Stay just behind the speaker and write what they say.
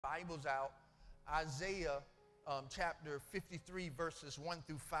Bibles out, Isaiah chapter 53, verses 1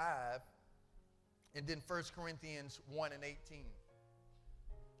 through 5, and then 1 Corinthians 1 and 18.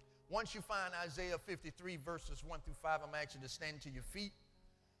 Once you find Isaiah 53, verses 1 through 5, I'm asking you to stand to your feet.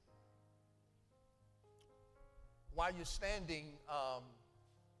 While you're standing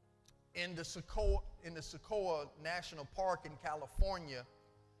in the Sequoia National Park in California,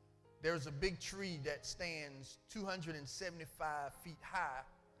 there's a big tree that stands 275 feet high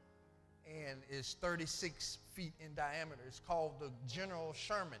and is 36 feet in diameter. It's called the General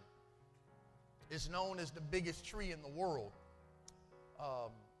Sherman. It's known as the biggest tree in the world.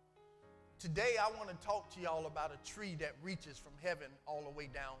 Today I want to talk to y'all about a tree that reaches from heaven all the way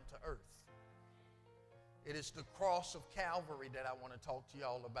down to earth. It is the cross of Calvary that I want to talk to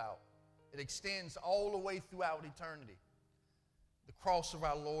y'all about. It extends all the way throughout eternity. The cross of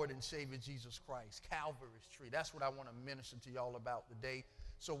our Lord and Savior Jesus Christ, Calvary's tree. That's what I want to minister to y'all about today.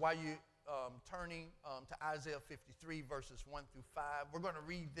 So while you're turning to Isaiah 53, verses 1 through 5, we're going to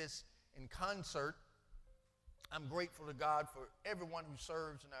read this in concert. I'm grateful to God for everyone who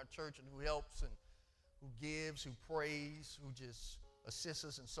serves in our church and who helps and who gives, who prays, who just assists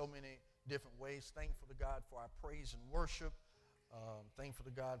us in so many different ways. Thankful to God for our praise and worship. Thankful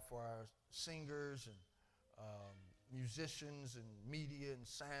to God for our singers and musicians and media and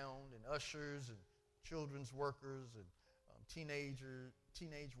sound and ushers and children's workers and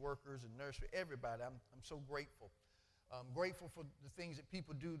teenage workers and nursery, everybody. I'm so grateful. I'm grateful for the things that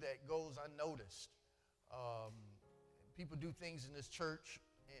people do that goes unnoticed. People do things in this church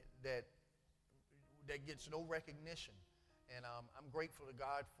that gets no recognition, and I'm grateful to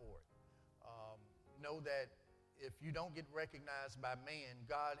God for it. Know that if you don't get recognized by man,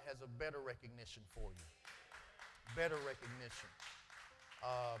 God has a better recognition for you. Better recognition.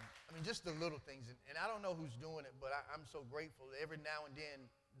 Just the little things. And I don't know who's doing it, but I'm so grateful. Every now and then,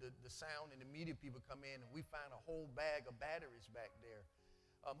 the sound and the media people come in, and we find a whole bag of batteries back there.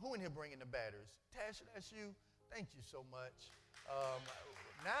 Who in here bringing the batteries? Tasha, that's you? Thank you so much.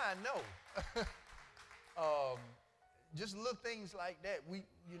 Now I know. Just little things like that.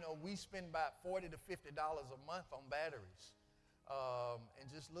 We spend about $40 to $50 a month on batteries. And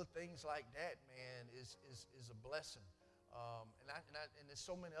just little things like that, man, is a blessing. And there's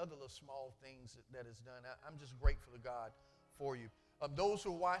so many other little small things that is done. I'm just grateful to God for you. Those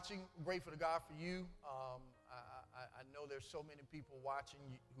who are watching, grateful to God for you. I know there's so many people watching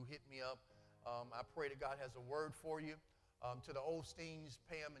who hit me up. I pray that God has a word for you. To the Osteens,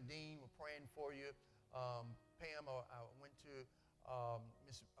 Pam and Dean, we're praying for you. Pam, I went to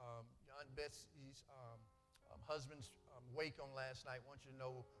Miss Aunt Betsy's husband's wake on last night. I want you to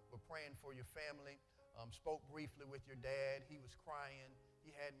know we're praying for your family. Spoke briefly with your dad. He was crying. He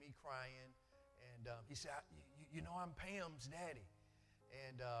had me crying. And he said, you know, I'm Pam's daddy.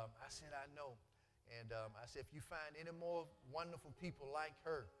 And I said, I know. And I said, if you find any more wonderful people like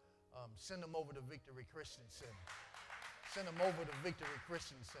her, send them over to Victory Christian Center. Send them over to Victory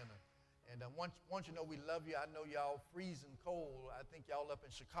Christian Center. And once you know we love you, I know y'all freezing cold. I think y'all up in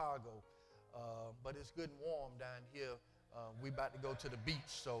Chicago. But it's good and warm down here. We about to go to the beach,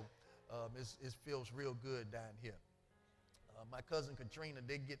 so it feels real good down here. My cousin Katrina,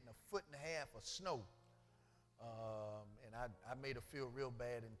 they're getting 1.5 feet of snow. And I made her feel real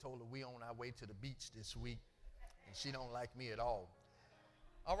bad and told her we on our way to the beach this week. And she don't like me at all.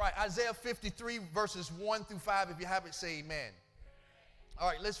 All right, Isaiah 53, verses 1 through 5. If you have it, say amen. All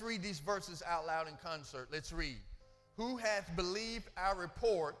right, let's read these verses out loud in concert. Let's read. Who hath believed our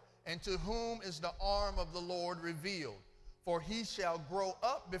report, and to whom is the arm of the Lord revealed? For he shall grow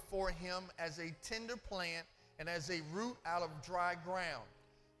up before him as a tender plant and as a root out of dry ground.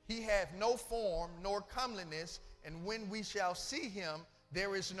 He hath no form nor comeliness, and when we shall see him,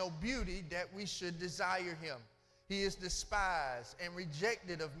 there is no beauty that we should desire him. He is despised and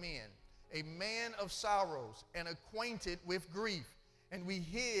rejected of men, a man of sorrows and acquainted with grief, and we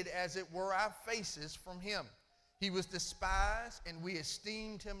hid as it were our faces from him. He was despised, and we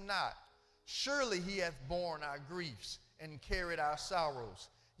esteemed him not. Surely he hath borne our griefs and carried our sorrows.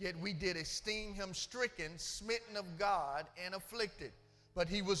 Yet we did esteem him stricken, smitten of God, and afflicted. But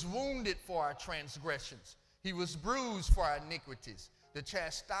he was wounded for our transgressions. He was bruised for our iniquities. The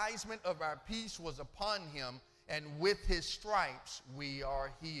chastisement of our peace was upon him, and with his stripes we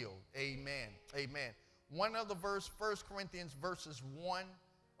are healed. Amen. Amen. One other verse, 1 Corinthians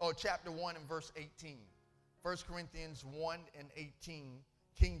chapter 1 and verse 18. 1 Corinthians 1 and 18,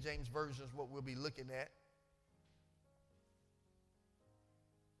 King James Version is what we'll be looking at.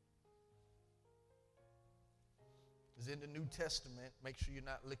 It's in the New Testament. Make sure you're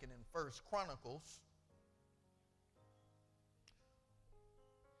not looking in 1 Chronicles.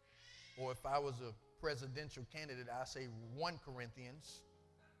 Or if I was a presidential candidate, I say 1 Corinthians.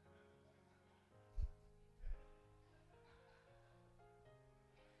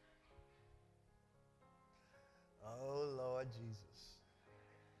 Oh, Lord Jesus.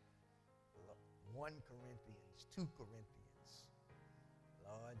 1 Corinthians, 2 Corinthians.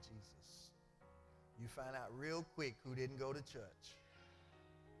 Lord Jesus. You find out real quick who didn't go to church.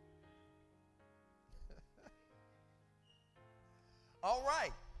 All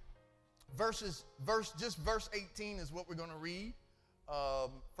right. Verse 18 is what we're going to read.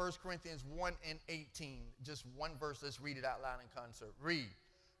 1 Corinthians 1 and 18. Just one verse. Let's read it out loud in concert. Read.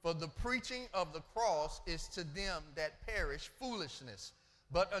 For the preaching of the cross is to them that perish foolishness,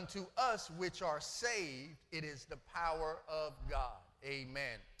 but unto us which are saved, it is the power of God.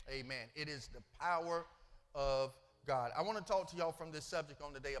 Amen. Amen. It is the power of God. I want to talk to y'all from this subject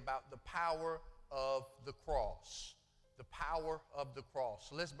on today about the power of the cross. The power of the cross.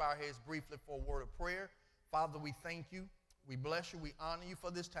 So let's bow our heads briefly for a word of prayer. Father, we thank you. We bless you. We honor you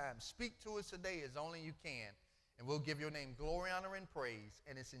for this time. Speak to us today as only you can. And we'll give your name glory, honor, and praise.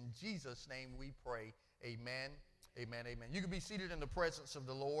 And it's in Jesus' name we pray. Amen. Amen. Amen. You can be seated in the presence of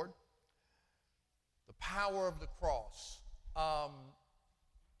the Lord. The power of the cross.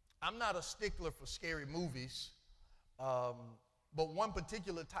 I'm not a stickler for scary movies. But one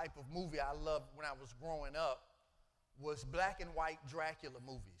particular type of movie I loved when I was growing up was black and white Dracula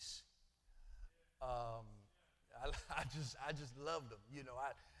movies. I just loved them. You know,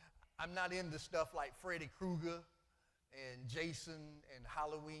 I'm not into stuff like Freddy Krueger and Jason and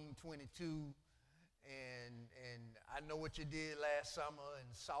Halloween 22 and I Know What You Did Last Summer and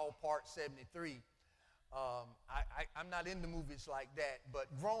Saw Part 73. I'm not into movies like that, but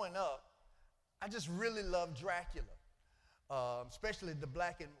growing up, I just really loved Dracula, especially the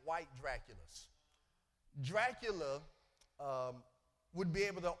black and white Draculas. Dracula would be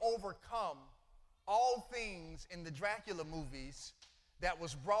able to overcome all things in the Dracula movies that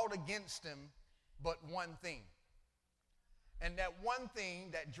was brought against him but one thing. And that one thing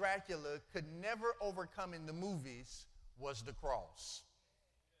that Dracula could never overcome in the movies was the cross.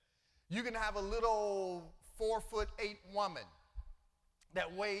 You can have a little 4'8" woman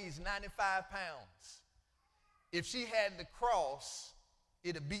that weighs 95 pounds. If she had the cross,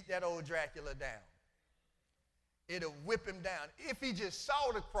 it'd beat that old Dracula down. It'll whip him down. If he just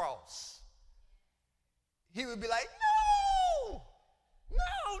saw the cross, he would be like, no,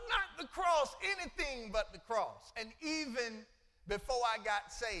 not the cross, anything but the cross. And even before I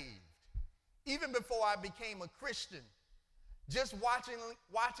got saved, even before I became a Christian, just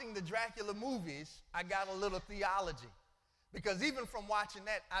watching the Dracula movies, I got a little theology. Because even from watching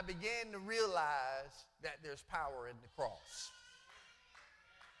that, I began to realize that there's power in the cross.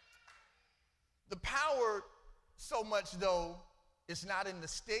 The power, so much though, is not in the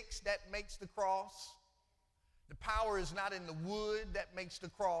sticks that makes the cross. The power is not in the wood that makes the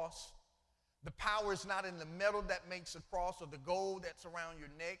cross. The power is not in the metal that makes the cross or the gold that's around your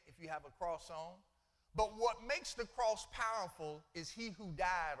neck if you have a cross on. But what makes the cross powerful is he who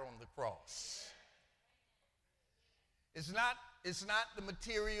died on the cross. It's not the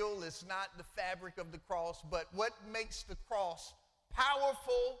material, it's not the fabric of the cross, but what makes the cross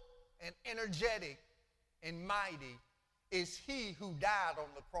powerful and energetic and mighty is he who died on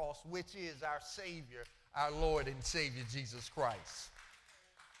the cross, which is our Savior, our Lord and Savior, Jesus Christ.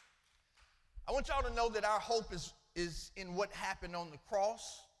 I want y'all to know that our hope is in what happened on the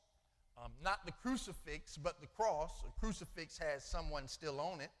cross. Not the crucifix, but the cross. A crucifix has someone still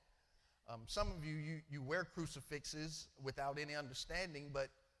on it. Some of you wear crucifixes without any understanding, but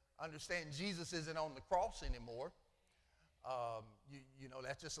understand Jesus isn't on the cross anymore. You know,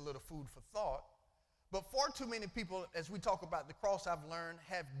 that's just a little food for thought. But far too many people, as we talk about the cross, I've learned,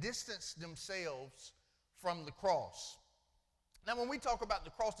 have distanced themselves from the cross. Now, when we talk about the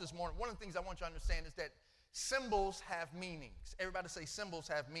cross this morning, one of the things I want you to understand is that symbols have meanings. Everybody say symbols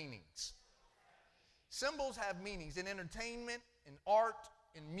have meanings. Symbols have meanings in entertainment, in art,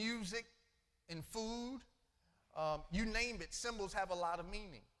 in music, in food. You name it, symbols have a lot of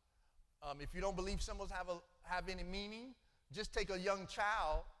meaning. If you don't believe symbols have any meaning, just take a young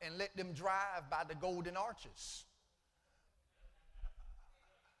child and let them drive by the golden arches.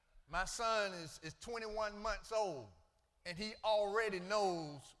 My son is 21 months old, and he already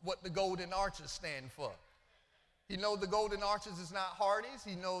knows what the golden arches stand for. He knows the golden arches is not Hardee's.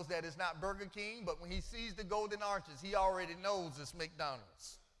 He knows that it's not Burger King, but when he sees the golden arches, he already knows it's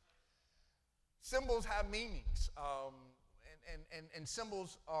McDonald's. Symbols have meanings, and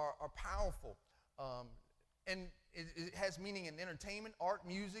symbols are powerful. And it has meaning in entertainment, art,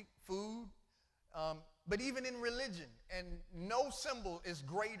 music, food. but even in religion, and no symbol is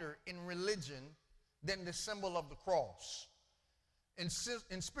greater in religion than the symbol of the cross.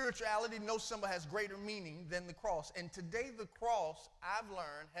 In spirituality, no symbol has greater meaning than the cross. And today the cross, I've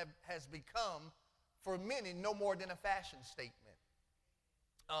learned, has become, for many, no more than a fashion statement.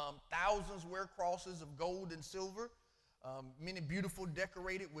 Thousands wear crosses of gold and silver. Many beautiful,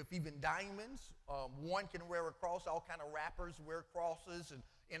 decorated with even diamonds. One can wear a cross. All kind of rappers wear crosses and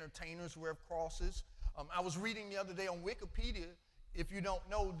entertainers wear crosses. I was reading the other day on Wikipedia, if you don't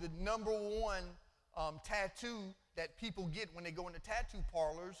know, the number one tattoo that people get when they go into tattoo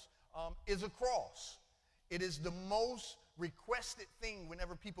parlors is a cross. It is the most requested thing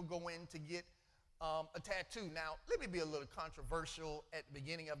whenever people go in to get a tattoo. Now, let me be a little controversial at the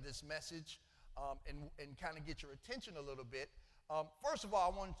beginning of this message and kind of get your attention a little bit. First of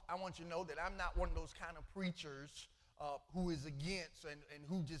all, I want you to know that I'm not one of those kind of preachers who is against and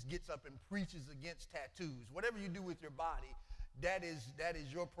who just gets up and preaches against tattoos. Whatever you do with your body, that is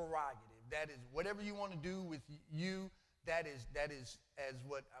your prerogative. That is whatever you want to do with you. That is as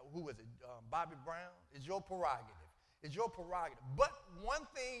what who was it? Bobby Brown is your prerogative. It's your prerogative. But one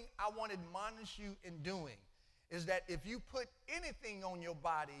thing I want to admonish you in doing is that if you put anything on your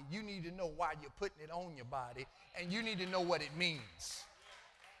body, you need to know why you're putting it on your body, and you need to know what it means.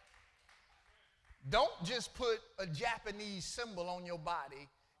 Don't just put a Japanese symbol on your body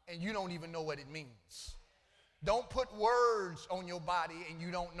and you don't even know what it means. Don't put words on your body and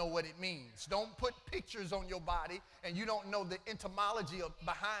you don't know what it means. Don't put pictures on your body and you don't know the etymology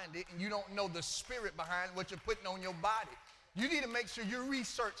behind it, and you don't know the spirit behind what you're putting on your body. You need to make sure you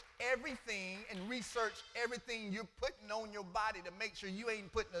research everything and research everything you're putting on your body to make sure you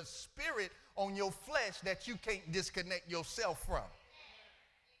ain't putting a spirit on your flesh that you can't disconnect yourself from.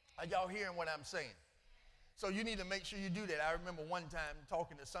 Are y'all hearing what I'm saying? So you need to make sure you do that. I remember one time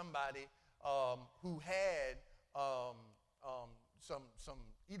talking to somebody who had some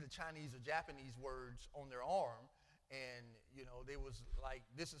either Chinese or Japanese words on their arm, and they was like,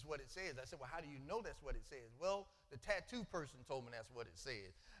 this is what it says. I said, well, how do you know that's what it says? Well, the tattoo person told me that's what it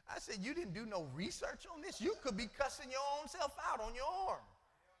said. I said, you didn't do no research on this? You could be cussing your own self out on your arm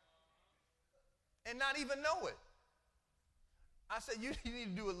and not even know it. I said, you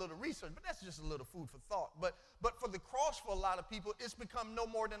need to do a little research, but that's just a little food for thought. But for the cross, for a lot of people, it's become no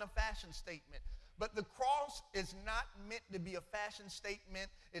more than a fashion statement. But the cross is not meant to be a fashion statement.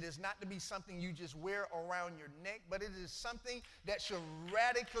 It is not to be something you just wear around your neck, but it is something that should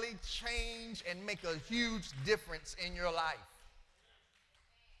radically change and make a huge difference in your life.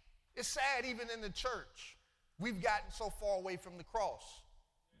 It's sad, even in the church, we've gotten so far away from the cross.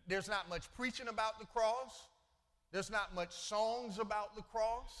 There's not much preaching about the cross. There's not much songs about the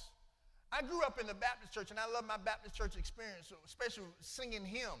cross. I grew up in the Baptist church, and I love my Baptist church experience, especially singing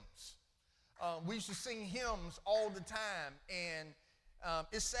hymns. We used to sing hymns all the time, and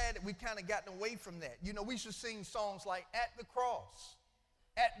it's sad that we kind of gotten away from that. We used to sing songs like at the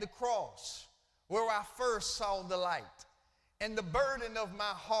cross, where I first saw the light, and the burden of my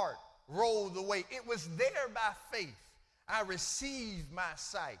heart rolled away. It was there by faith I received my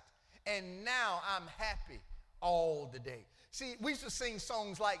sight, and now I'm happy all the day. See, we used to sing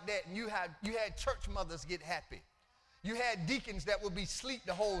songs like that, and you had church mothers get happy. You had deacons that would be asleep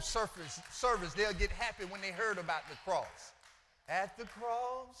the whole service. They'll get happy when they heard about the cross. At the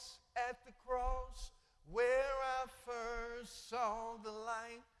cross, where I first saw the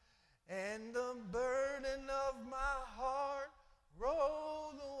light, and the burden of my heart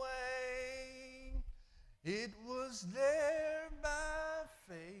rolled away. It was there by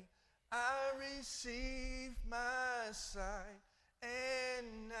faith I received my sight,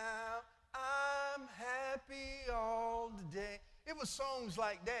 and now I'm happy all the day. It was songs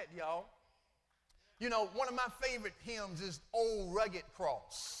like that, y'all. One of my favorite hymns is Old Rugged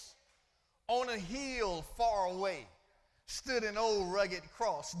Cross. On a hill far away stood an old rugged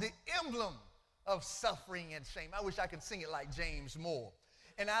cross, the emblem of suffering and shame. I wish I could sing it like James Moore.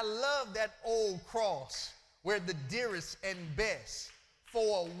 And I love that old cross where the dearest and best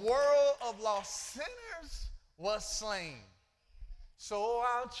for a world of lost sinners was slain. So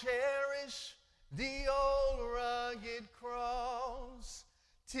I'll cherish the old rugged cross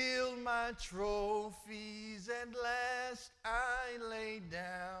till my trophies at last I lay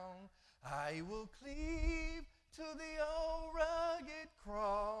down. I will cleave to the old rugged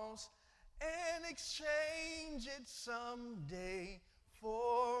cross and exchange it someday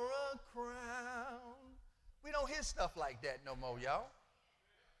for a crown. We don't hear stuff like that no more, y'all.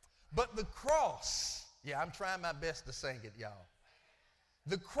 But the cross, I'm trying my best to sing it, y'all.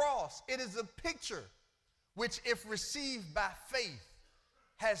 The cross, it is a picture which, if received by faith,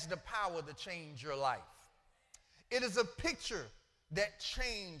 has the power to change your life. It is a picture that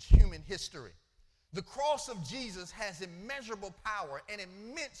changed human history. The cross of Jesus has immeasurable power and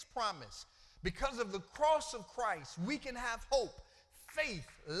immense promise. Because of the cross of Christ, we can have hope, faith,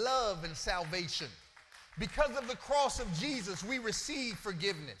 love, and salvation. Because of the cross of Jesus, we receive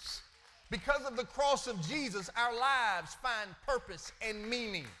forgiveness. Because of the cross of Jesus, our lives find purpose and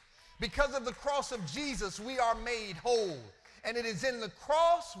meaning. Because of the cross of Jesus, we are made whole. And it is in the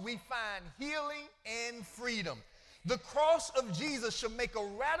cross we find healing and freedom. The cross of Jesus should make a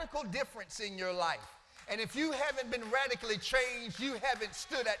radical difference in your life. And if you haven't been radically changed, you haven't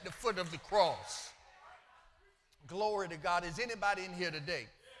stood at the foot of the cross. Glory to God. Is anybody in here today?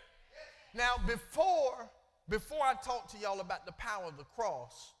 Now, before I talk to y'all about the power of the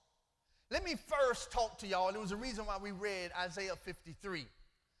cross, let me first talk to y'all, and it was the reason why we read Isaiah 53.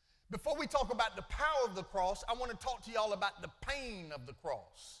 Before we talk about the power of the cross, I want to talk to y'all about the pain of the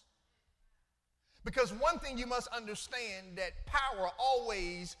cross. Because one thing you must understand, that power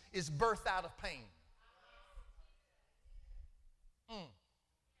always is birthed out of pain.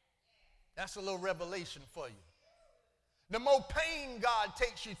 That's a little revelation for you. The more pain God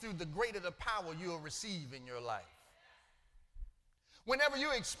takes you through, the greater the power you'll receive in your life. Whenever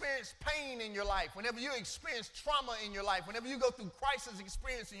you experience pain in your life, whenever you experience trauma in your life, whenever you go through crisis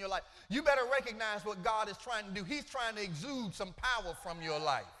experience in your life, you better recognize what God is trying to do. He's trying to exude some power from your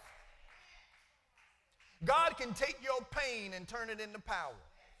life. God can take your pain and turn it into power.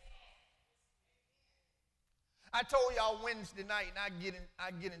 I told y'all Wednesday night, and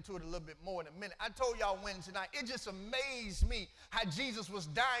I get into it a little bit more in a minute. I told y'all Wednesday night, it just amazed me how Jesus was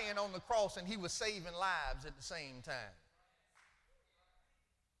dying on the cross and he was saving lives at the same time.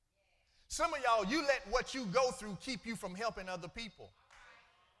 Some of y'all, you let what you go through keep you from helping other people.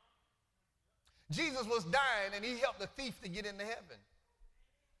 Jesus was dying and he helped the thief to get into heaven.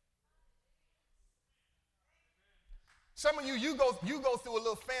 Some of you go through a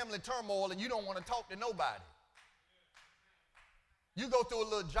little family turmoil and you don't want to talk to nobody. You go through a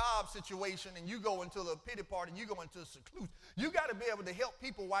little job situation and you go into a little pity party and you go into a seclusion. You got to be able to help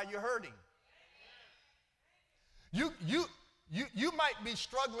people while you're hurting. You might be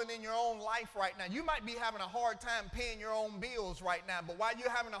struggling in your own life right now. You might be having a hard time paying your own bills right now. But while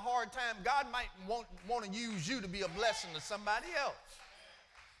you're having a hard time, God might want to use you to be a blessing to somebody else.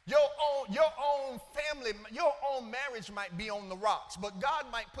 Your own family, your own marriage might be on the rocks, but God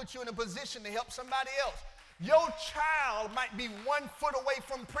might put you in a position to help somebody else. Your child might be 1 foot away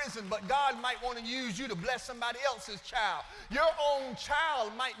from prison, but God might want to use you to bless somebody else's child. Your own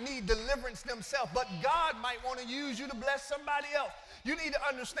child might need deliverance themselves, but God might want to use you to bless somebody else. You need to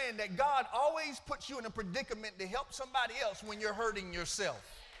understand that God always puts you in a predicament to help somebody else when you're hurting yourself.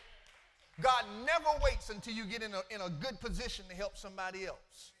 God never waits until you get in a good position to help somebody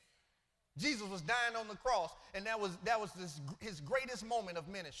else. Jesus was dying on the cross, and that was his greatest moment of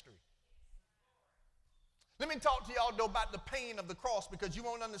ministry. Let me talk to y'all, though, about the pain of the cross, because you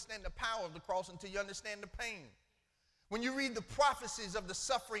won't understand the power of the cross until you understand the pain. When you read the prophecies of the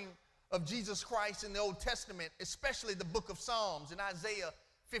suffering of Jesus Christ in the Old Testament, especially the book of Psalms in Isaiah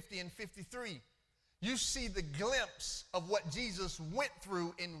 50 and 53, you see the glimpse of what Jesus went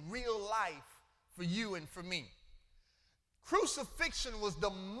through in real life for you and for me. Crucifixion was the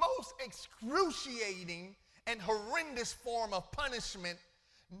most excruciating and horrendous form of punishment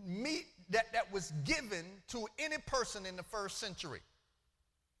that was given to any person in the first century.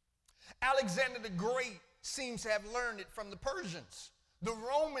 Alexander the Great seems to have learned it from the Persians. The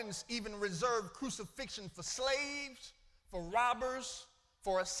Romans even reserved crucifixion for slaves, for robbers,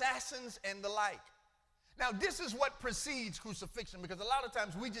 for assassins, and the like. Now, this is what precedes crucifixion, because a lot of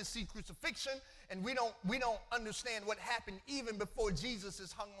times we just see crucifixion and we don't understand what happened even before Jesus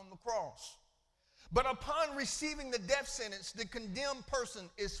is hung on the cross. But upon receiving the death sentence, the condemned person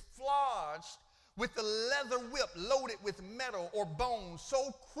is flogged with a leather whip loaded with metal or bone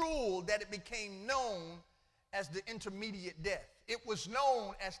so cruel that it became known as the intermediate death. It was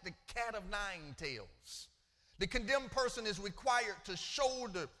known as the cat of nine tails. The condemned person is required to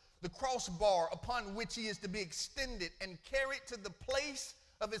shoulder the crossbar upon which he is to be extended and carried to the place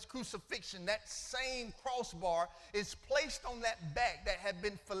of his crucifixion. That same crossbar is placed on that back that had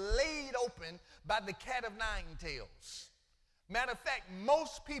been filleted open by the cat of nine tails. Matter of fact,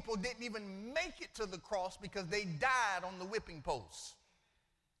 most people didn't even make it to the cross because they died on the whipping post.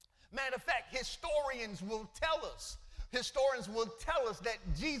 Matter of fact, historians will tell us Historians will tell us that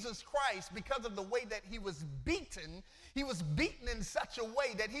Jesus Christ, because of the way that he was beaten in such a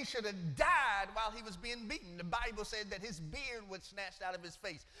way that he should have died while he was being beaten. The Bible says that his beard was snatched out of his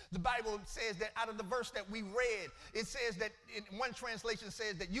face. The Bible says that out of the verse that we read, it says that in one translation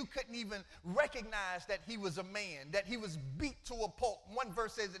says that you couldn't even recognize that he was a man, that he was beat to a pulp. One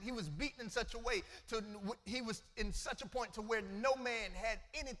verse says that he was beaten in such a way he was in such a point to where no man had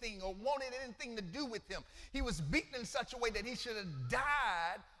anything or wanted anything to do with him. He was beaten in such a way that he should have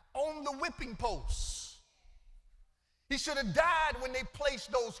died on the whipping post. He should have died when they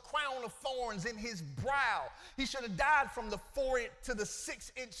placed those crown of thorns in his brow. He should have died from the 4 to the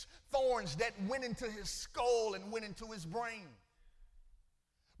 6-inch thorns that went into his skull and went into his brain.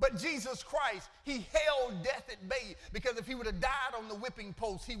 But Jesus Christ, he held death at bay, because if he would have died on the whipping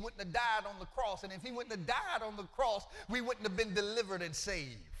post, he wouldn't have died on the cross. And if he wouldn't have died on the cross, we wouldn't have been delivered and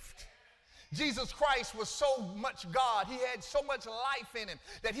saved. Jesus Christ was so much God, he had so much life in him,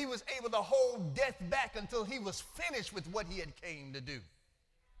 that he was able to hold death back until he was finished with what he had came to do.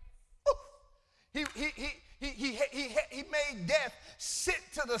 He made death sit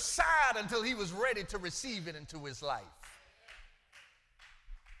to the side until he was ready to receive it into his life.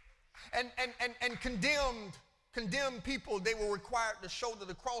 And condemned people, they were required to shoulder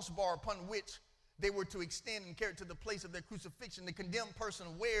the crossbar upon which they were to extend and carry it to the place of their crucifixion. The condemned person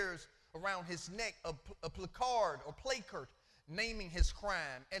wears around his neck a placard or placard naming his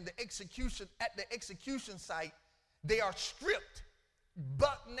crime. And at the execution site, they are stripped,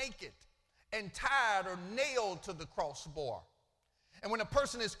 buck naked, and tied or nailed to the crossbar. And when a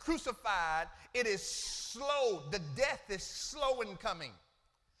person is crucified, it is slow. The death is slow in coming.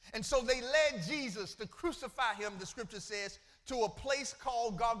 And so they led Jesus to crucify him, the scripture says, to a place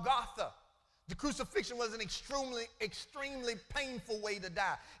called Golgotha. The crucifixion was an extremely painful way to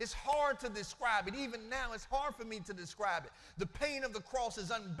die. It's hard to describe it. Even now, it's hard for me to describe it. The pain of the cross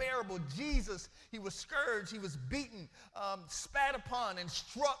is unbearable. Jesus, he was scourged, he was beaten, spat upon, and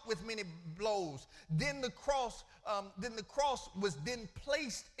struck with many blows. Then the cross was then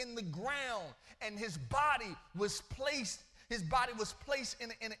placed in the ground, and his body was placed in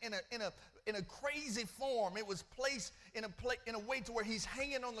a crazy form. It was placed in a way to where he's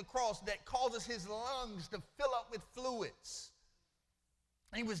hanging on the cross that causes his lungs to fill up with fluids.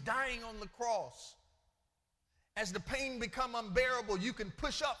 He was dying on the cross. As the pain become unbearable, you can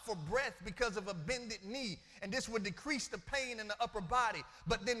push up for breath because of a bended knee, and this would decrease the pain in the upper body,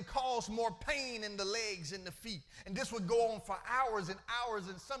 but then cause more pain in the legs and the feet. And this would go on for hours and hours,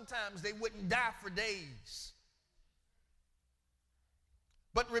 and sometimes they wouldn't die for days.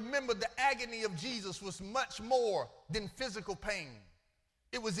 But remember, the agony of Jesus was much more than physical pain.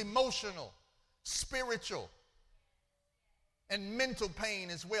 It was emotional, spiritual, and mental pain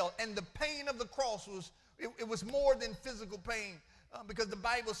as well. And the pain of the cross was more than physical pain, because the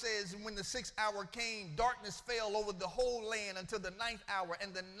Bible says when the 6th hour came, darkness fell over the whole land until the 9th hour.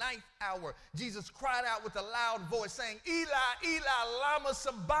 And the 9th hour, Jesus cried out with a loud voice saying, Eli, Eli, lama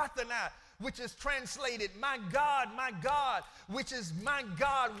sabachthani, which is translated, my God, which is my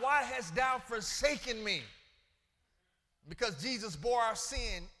God, why hast thou forsaken me? Because Jesus bore our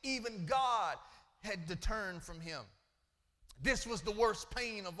sin, even God had to turn from him. This was the worst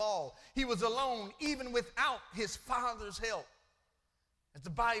pain of all. He was alone, even without his Father's help. As the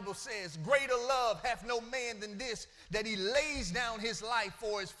Bible says, greater love hath no man than this, that he lays down his life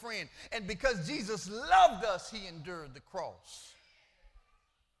for his friend. And because Jesus loved us, he endured the cross.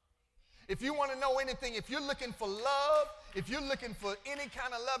 If you want to know anything, if you're looking for love, if you're looking for any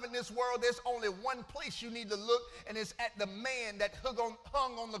kind of love in this world, there's only one place you need to look, and it's at the man that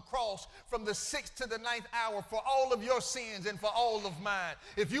hung on the cross from the 6th to the 9th hour for all of your sins and for all of mine.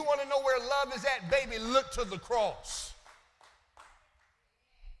 If you want to know where love is at, baby, look to the cross.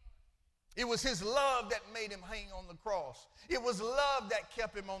 It was his love that made him hang on the cross. It was love that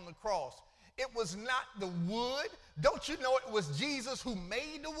kept him on the cross. It was not the wood. Don't you know it was Jesus who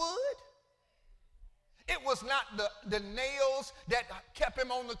made the wood? It was not the nails that kept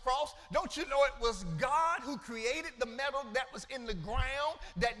him on the cross. Don't you know it was God who created the metal that was in the ground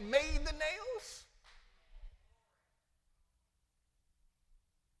that made the nails?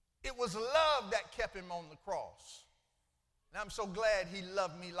 It was love that kept him on the cross. And I'm so glad he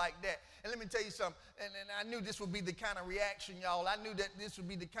loved me like that. And let me tell you something, and I knew this would be the kind of reaction, y'all. I knew that this would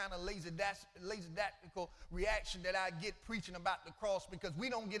be the kind of lackadaisical reaction that I get preaching about the cross, because we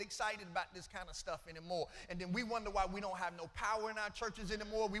don't get excited about this kind of stuff anymore. And then we wonder why we don't have no power in our churches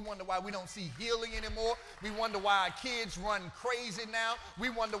anymore. We wonder why we don't see healing anymore. We wonder why our kids run crazy now. We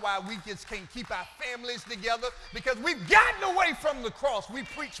wonder why we just can't keep our families together, because we've gotten away from the cross. We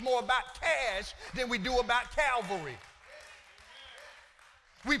preach more about cash than we do about Calvary.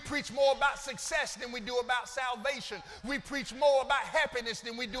 We preach more about success than we do about salvation. We preach more about happiness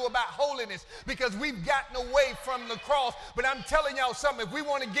than we do about holiness because we've gotten away from the cross. But I'm telling y'all something, if we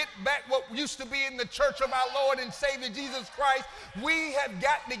want to get back what used to be in the church of our Lord and Savior Jesus Christ, we have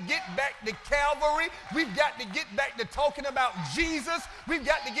got to get back to Calvary. We've got to get back to talking about Jesus. We've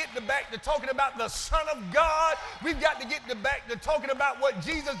got to get back to talking about the Son of God. We've got to get back to talking about what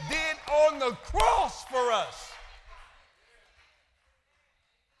Jesus did on the cross for us.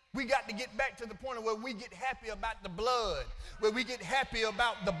 We got to get back to the point where we get happy about the blood, where we get happy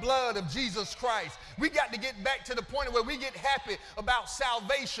about the blood of Jesus Christ. We got to get back to the point where we get happy about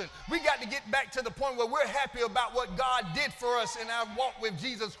salvation. We got to get back to the point where we're happy about what God did for us in our walk with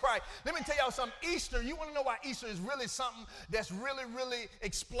Jesus Christ. Let me tell y'all something. Easter, you want to know why Easter is really something that's really, really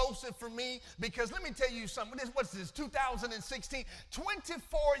explosive for me? Because let me tell you something. What's this, 2016?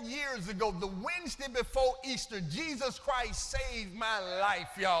 24 years ago, the Wednesday before Easter, Jesus Christ saved my life,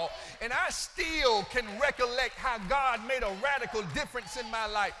 y'all. And I still can recollect how God made a radical difference in my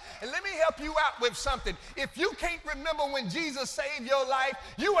life. And let me help you out with something. If you can't remember when Jesus saved your life,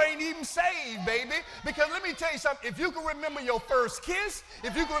 you ain't even saved, baby. Because let me tell you something. If you can remember your first kiss,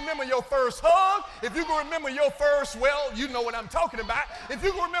 if you can remember your first hug, if you can remember your first, well, you know what I'm talking about. If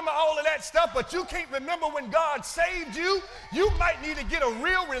you can remember all of that stuff, but you can't remember when God saved you, you might need to get a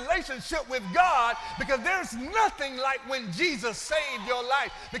real relationship with God, because there's nothing like when Jesus saved your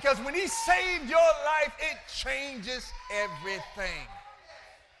life. Because when he saved your life, it changes everything.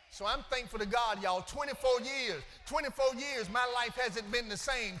 So I'm thankful to God, y'all. 24 years, my life hasn't been the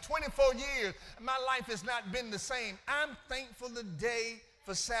same. 24 years, my life has not been the same. I'm thankful today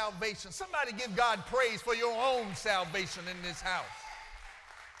for salvation. Somebody give God praise for your own salvation in this house.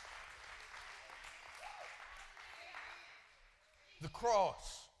 The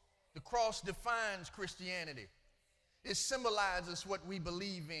cross defines Christianity. It symbolizes what we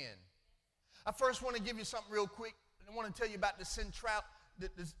believe in. I first want to give you something real quick. I want to tell you about the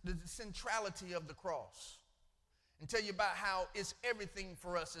centrality of the cross, and tell you about how it's everything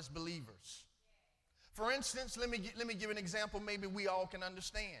for us as believers. For instance, let me give an example maybe we all can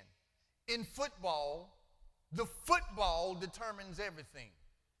understand. In football, the football determines everything.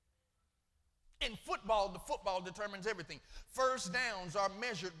 In football, the football determines everything. First downs are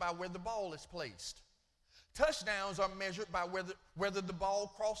measured by where the ball is placed. Touchdowns are measured by whether the ball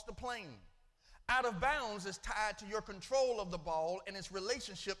crossed the plane. Out of bounds is tied to your control of the ball and its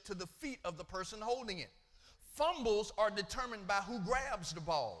relationship to the feet of the person holding it. Fumbles are determined by who grabs the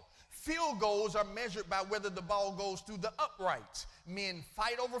ball. Field goals are measured by whether the ball goes through the uprights. Men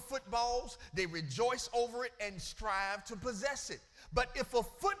fight over footballs, they rejoice over it, and strive to possess it. But if a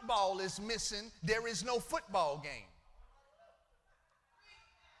football is missing, there is no football game.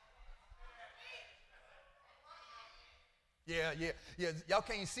 Yeah. Y'all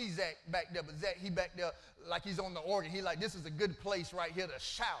can't see Zach back there, but Zach, he back there like he's on the organ. He like, this is a good place right here to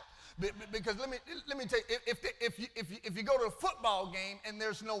shout. Because let me tell you, if you go to a football game and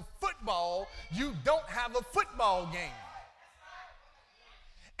there's no football, you don't have a football game.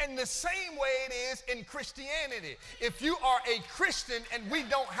 And the same way it is in Christianity. If you are a Christian and we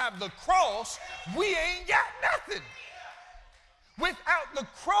don't have the cross, we ain't got nothing. Without the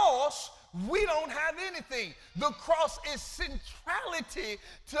cross, we don't have anything. The cross is centrality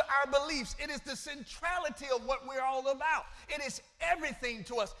to our beliefs. It is the centrality of what we're all about. It is everything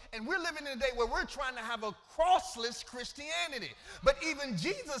to us. And we're living in a day where we're trying to have a crossless Christianity. But even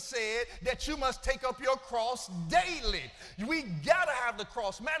Jesus said that you must take up your cross daily. We got to have the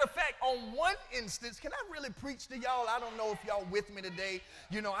cross. Matter of fact, on one instance, can I really preach to y'all? I don't know if y'all with me today.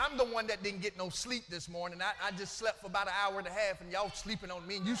 You know, I'm the one that didn't get no sleep this morning. I just slept for about an hour and a half, and y'all sleeping on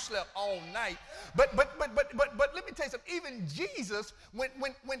me, and you slept all night. But let me tell you something. Even Jesus, when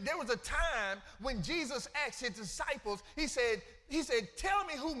there was a time when Jesus asked his disciples, he said, tell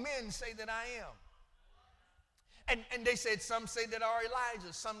me who men say that I am. And they said, some say that are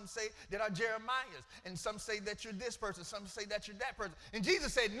Elijah, some say that are Jeremiah's, and some say that you're this person, some say that you're that person. And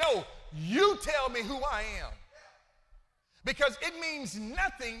Jesus said, no, you tell me who I am. Because it means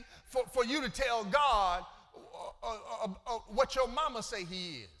nothing for you to tell God what your mama say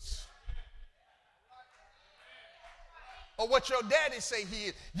he is, or what your daddy say he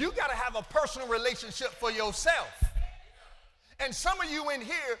is. You got to have a personal relationship for yourself. And some of you in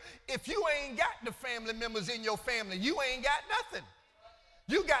here, if you ain't got the family members in your family, you ain't got nothing.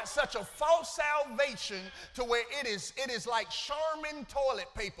 You got such a false salvation to where it is like Charmin toilet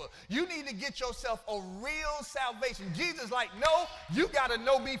paper. You need to get yourself a real salvation. Jesus is like, no, you got to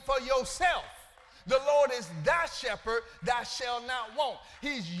know me for yourself. The Lord is thy shepherd, thou shalt not want.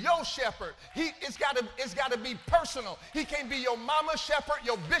 He's your shepherd. It's got to be personal. He can't be your mama's shepherd,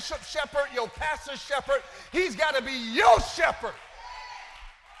 your bishop's shepherd, your pastor's shepherd. He's got to be your shepherd.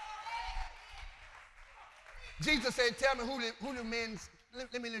 Jesus said, tell me who the men's,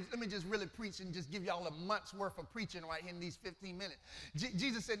 let me just really preach and just give y'all a month's worth of preaching right here in these 15 minutes.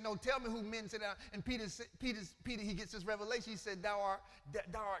 Jesus said, no, tell me who men sit down. And Peter, he gets this revelation. He said, thou art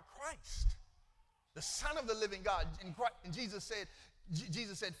Christ, the Son of the living God. And Jesus said,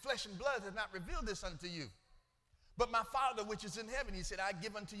 flesh and blood has not revealed this unto you, but my Father which is in heaven. He said, I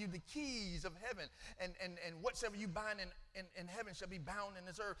give unto you the keys of heaven, and whatsoever you bind in heaven shall be bound in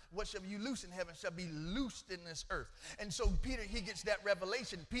this earth. Whatsoever you loose in heaven shall be loosed in this earth. And so Peter, he gets that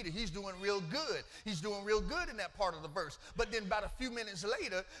revelation. Peter, he's doing real good. He's doing real good in that part of the verse. But then about a few minutes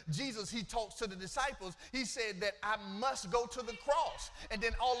later, Jesus, he talks to the disciples. He said that I must go to the cross. And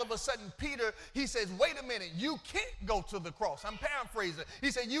then all of a sudden, Peter, he says, wait a minute, you can't go to the cross. I'm paraphrasing.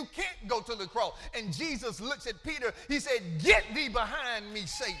 He said, you can't go to the cross. And Jesus looks at Peter. He said, get thee behind me,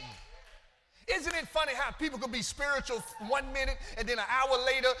 Satan. Isn't it funny how people could be spiritual 1 minute and then an hour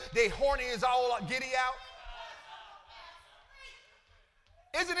later they horny as all giddy out?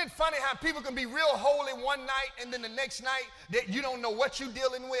 Isn't it funny how people can be real holy one night and then the next night that you don't know what you're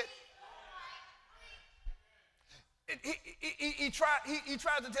dealing with? He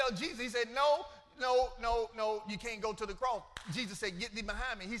tried to tell Jesus, he said, no, you can't go to the cross. Jesus said, get thee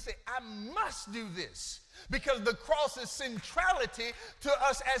behind me. He said, I must do this because the cross is centrality to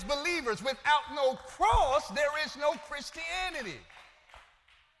us as believers. Without no cross, there is no Christianity.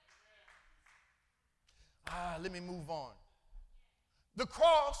 Let me move on. The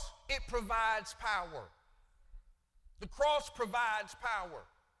cross, it provides power. The cross provides power.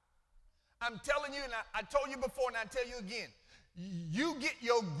 I'm telling you, and I told you before, and I tell you again, you get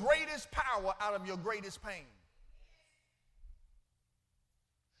your greatest power out of your greatest pain.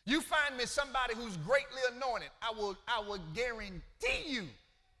 You find me somebody who's greatly anointed, I will guarantee you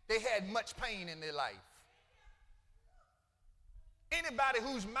they had much pain in their life. Anybody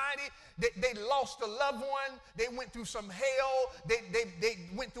who's mighty, they lost a loved one, they went through some hell, they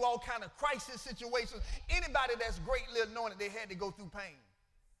went through all kind of crisis situations. Anybody that's greatly anointed, they had to go through pain.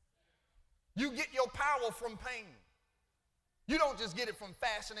 You get your power from pain. You don't just get it from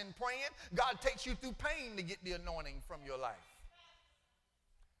fasting and praying. God takes you through pain to get the anointing from your life.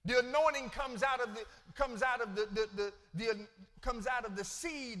 The anointing comes out of the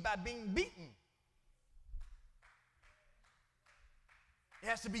seed by being beaten. It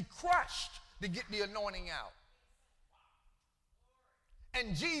has to be crushed to get the anointing out.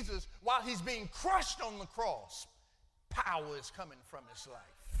 And Jesus, while he's being crushed on the cross, power is coming from his life.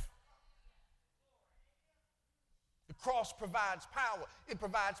 The cross provides power. It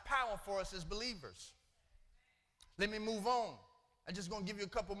provides power for us as believers. Let me move on. I'm just going to give you a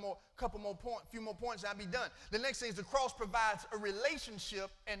few more points, and I'll be done. The next thing is the cross provides a relationship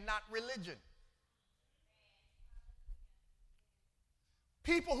and not religion.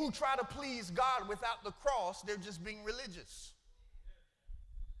 People who try to please God without the cross, they're just being religious.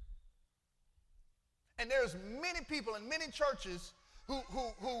 And there's many people in many churches who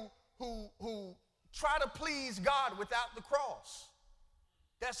try to please God without the cross.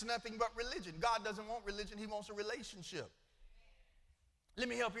 That's nothing but religion. God doesn't want religion. He wants a relationship. Let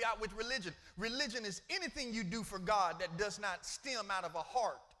me help you out with religion. Religion is anything you do for God that does not stem out of a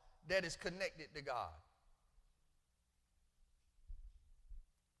heart that is connected to God.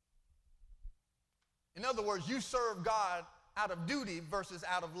 In other words, you serve God out of duty versus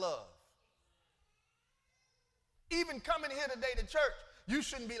out of love. Even coming here today to church, you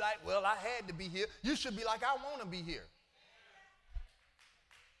shouldn't be like, well, I had to be here. You should be like, I want to be here.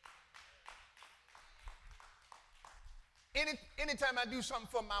 Anytime I do something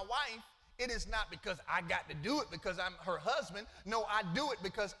for my wife, it is not because I got to do it because I'm her husband. No, I do it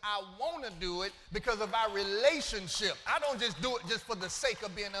because I want to do it because of our relationship. I don't just do it just for the sake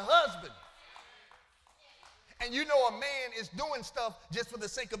of being a husband. And you know a man is doing stuff just for the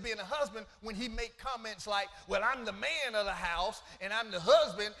sake of being a husband when he make comments like, well, I'm the man of the house and I'm the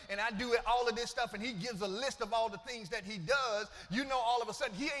husband and I do all of this stuff, and he gives a list of all the things that he does. You know, all of a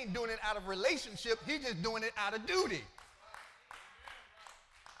sudden he ain't doing it out of relationship. He's just doing it out of duty.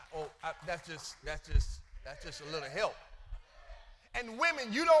 That's just a little help. And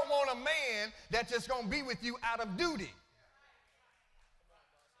women, you don't want a man that's just going to be with you out of duty.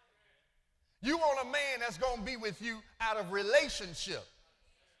 You want a man that's going to be with you out of relationship.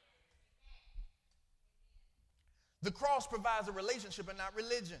 The cross provides a relationship and not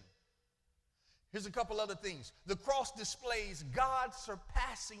religion. Here's a couple other things. The cross displays God's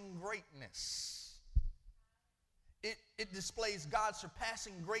surpassing greatness. It displays God's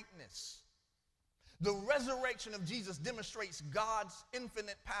surpassing greatness. The resurrection of Jesus demonstrates God's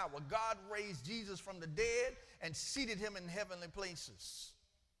infinite power. God raised Jesus from the dead and seated him in heavenly places.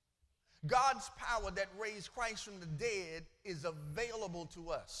 God's power that raised Christ from the dead is available to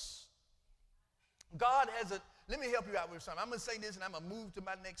us. Let me help you out with something. I'm going to say this and I'm going to move to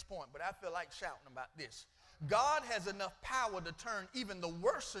my next point, but I feel like shouting about this. God has enough power to turn even the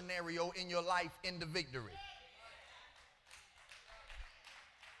worst scenario in your life into victory.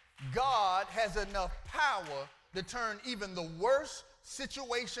 God has enough power to turn even the worst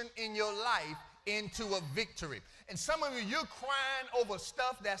situation in your life into a victory. And some of you, you're crying over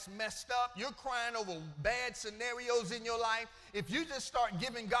stuff that's messed up. You're crying over bad scenarios in your life. If you just start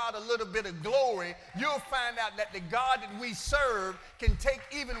giving God a little bit of glory, you'll find out that the God that we serve can take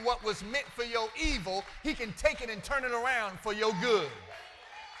even what was meant for your evil, he can take it and turn it around for your good.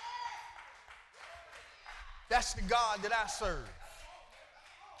 That's the God that I serve.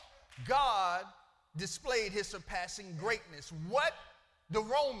 God displayed his surpassing greatness. What the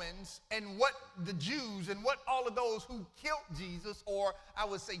Romans and what the Jews and what all of those who killed Jesus, or I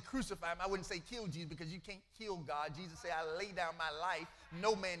would say crucified him, I wouldn't say kill Jesus because you can't kill God. Jesus said, I lay down my life,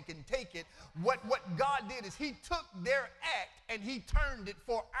 no man can take it. What God did is he took their act and he turned it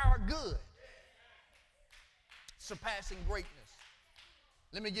for our good. Surpassing greatness.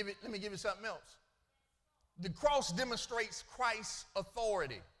 Let me give you something else. The cross demonstrates Christ's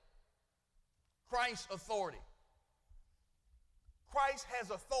authority. Christ's authority. Christ has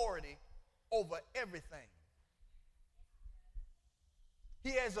authority over everything. He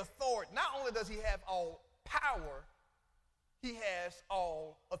has authority. Not only does he have all power, he has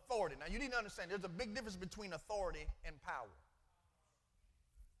all authority. Now, you need to understand there's a big difference between authority and power.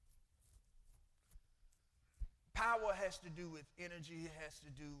 Power has to do with energy. It has to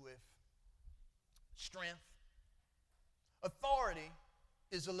do with strength. Authority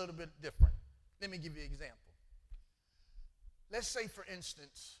is a little bit different. Let me give you an example. Let's say, for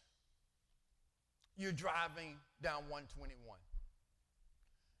instance, you're driving down 121.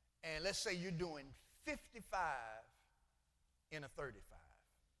 And let's say you're doing 55 in a 35.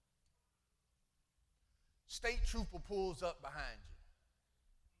 State trooper pulls up behind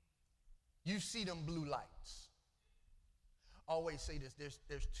you. You see them blue lights. Always say this,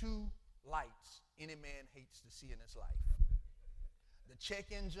 there's two lights any man hates to see in his life. The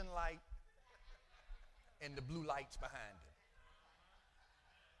check engine light and the blue lights behind it.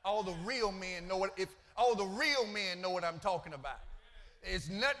 All the real men know what I'm talking about. It's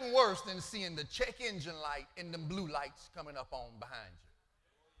nothing worse than seeing the check engine light and them blue lights coming up on behind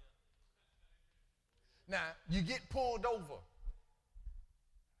you. Now, you get pulled over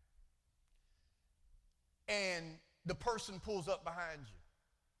and the person pulls up behind you.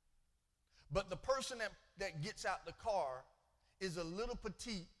 But the person that gets out the car is a little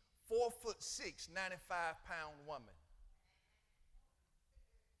petite, 4'6", 95-pound woman.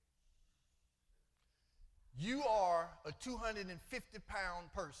 You are a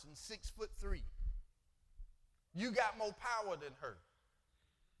 250-pound person, 6'3". You got more power than her,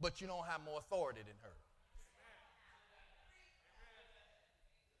 but you don't have more authority than her.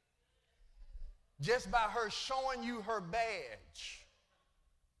 Just by her showing you her badge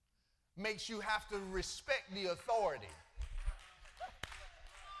makes you have to respect the authority.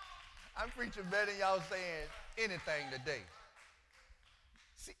 I'm preaching better than y'all saying anything today.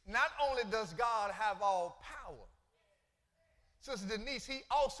 See, not only does God have all power, Sister Denise, he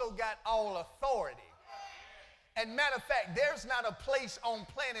also got all authority. And matter of fact, there's not a place on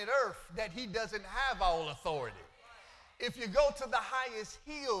planet Earth that he doesn't have all authority. If you go to the highest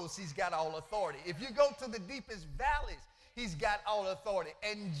hills, he's got all authority. If you go to the deepest valleys, he's got all authority.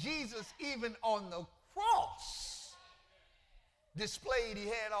 And Jesus, even on the cross, displayed he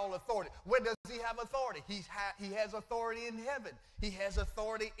had all authority. Where does he have authority? He has authority in heaven. He has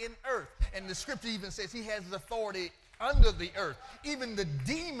authority in earth. And the scripture even says he has authority under the earth. Even the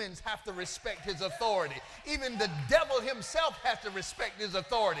demons have to respect his authority. Even the devil himself has to respect his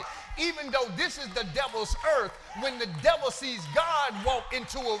authority. Even though this is the devil's earth, when the devil sees God walk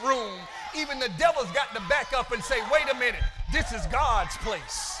into a room, even the devil's got to back up and say, wait a minute, this is God's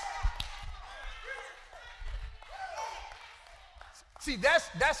place. See,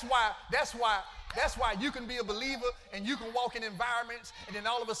 that's why you can be a believer and you can walk in environments and then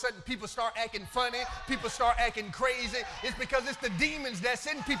all of a sudden people start acting funny, people start acting crazy. It's because it's the demons that's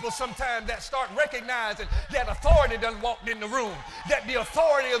in people sometimes that start recognizing that authority done walked in the room, that the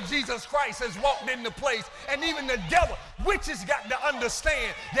authority of Jesus Christ has walked in the place, and even the devil, witches got to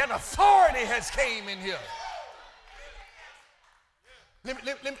understand that authority has came in here.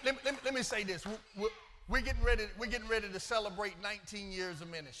 Let me say this. We're getting ready to celebrate 19 years of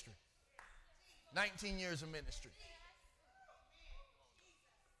ministry. 19 years of ministry.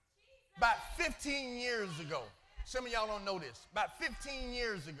 About 15 years ago, some of y'all don't know this, about 15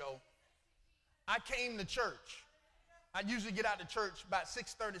 years ago, I came to church. I usually get out to church about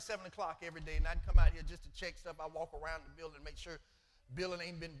 6:30, 7 o'clock every day, and I'd come out here just to check stuff. I walk around the building, make sure the building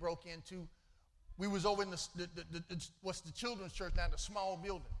ain't been broke into. We was over in what's the children's church now, the small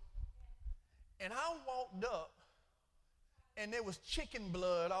building. And I walked up, and there was chicken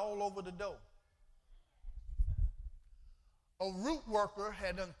blood all over the door. A root worker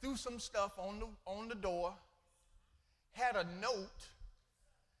had done threw some stuff on the door, had a note,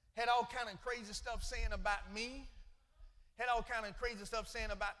 had all kind of crazy stuff saying about me, had all kind of crazy stuff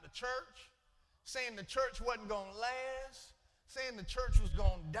saying about the church, saying the church wasn't going to last, saying the church was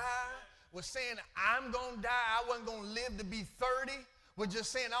going to die, was saying I'm going to die, I wasn't going to live to be 30, was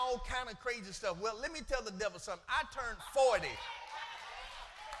just saying all kind of crazy stuff. Well, let me tell the devil something. I turned 40.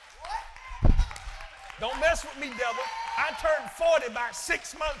 Don't mess with me, devil. I turned 40 about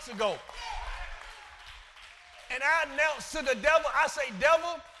 6 months ago. And I announced to the devil, I say,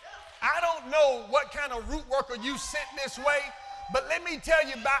 devil, I don't know what kind of root worker you sent this way, but let me tell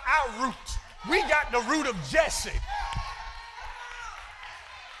you about our roots. We got the root of Jesse.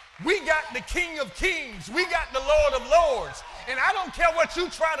 We got the King of Kings. We got the Lord of Lords. And I don't care what you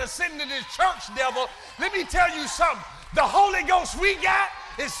try to send to this church, devil. Let me tell you something. The Holy Ghost we got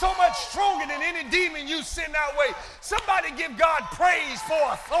is so much stronger than any demon you send our way. Somebody give God praise for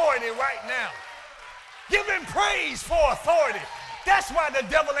authority right now. Give him praise for authority. That's why the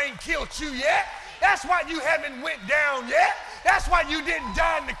devil ain't killed you yet. That's why you haven't went down yet. That's why you didn't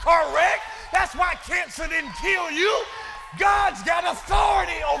die in the car wreck. That's why cancer didn't kill you. God's got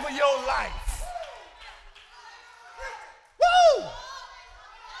authority over your life. Woo!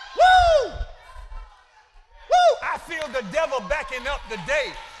 Woo! Woo! I feel the devil backing up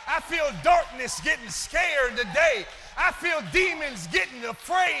today. I feel darkness getting scared today. I feel demons getting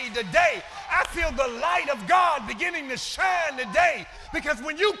afraid today. I feel the light of God beginning to shine today. Because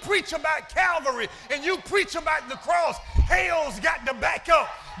when you preach about Calvary and you preach about the cross, hell's got to back up.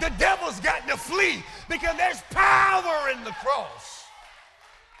 The devil's got to flee because there's power in the cross.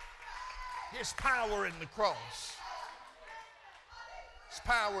 There's power in the cross. There's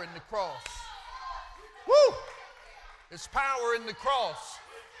power in the cross. Woo! There's power in the cross.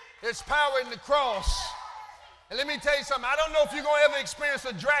 There's power in the cross. And let me tell you something. I don't know if you're going to ever experience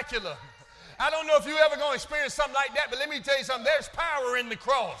a Dracula. I don't know if you're ever going to experience something like that, but let me tell you something. There's power in the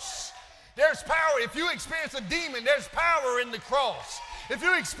cross. There's power. If you experience a demon, there's power in the cross. If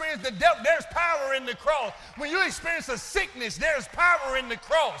you experience the devil, there's power in the cross. When you experience a sickness, there's power in the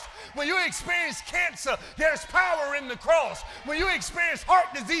cross. When you experience cancer, there's power in the cross. When you experience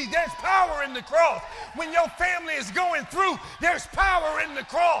heart disease, there's power in the cross. When your family is going through, there's power in the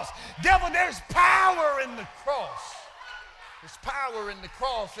cross. Devil, there's power in the cross. There's power in the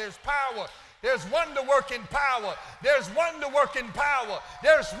cross. There's power. There's wonder-working power. There's wonder-working power.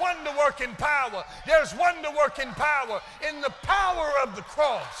 There's wonder-working power. There's wonder-working power in the power of the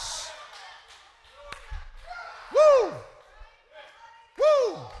cross. Woo!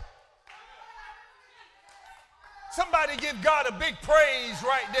 Woo! Somebody give God a big praise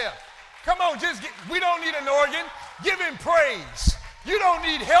right there. Come on, we don't need an organ. Give him praise. You don't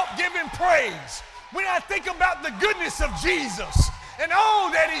need help. Give him praise. When I think about the goodness of Jesus and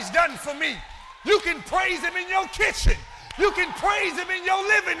all that he's done for me, you can praise him in your kitchen. You can praise him in your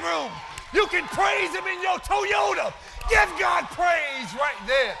living room. You can praise him in your Toyota. Give God praise right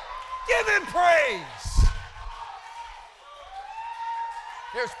there. Give him praise.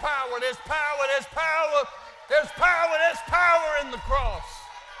 There's power, there's power, there's power, there's power, there's power in the cross.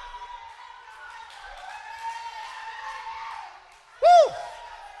 Woo!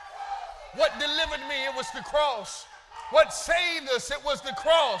 What delivered me, it was the cross. What saved us, it was the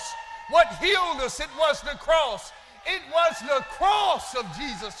cross. What healed us, it was the cross. It was the cross of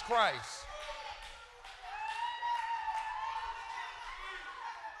Jesus Christ.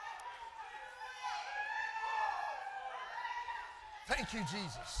 Thank you,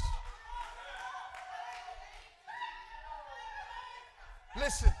 Jesus.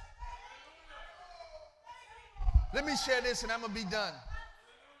 Listen. Let me share this and I'm going to be done.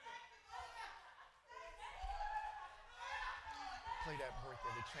 Play that break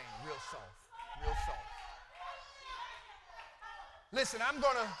of the chain real soft, real soft. Listen, I'm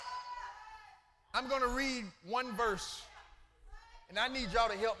gonna read one verse, and I need y'all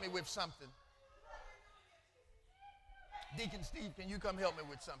to help me with something. Deacon Steve, can you come help me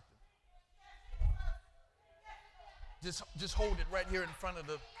with something? Just hold it right here in front of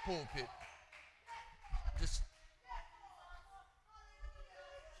the pulpit.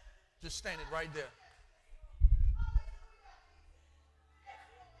 Just stand it right there.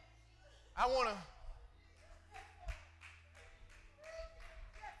 I want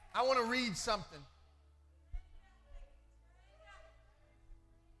to read something.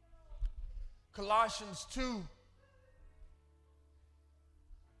 Colossians 2.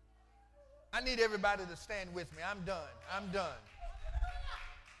 I need everybody to stand with me. I'm done. I'm done.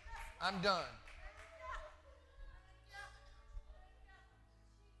 I'm done.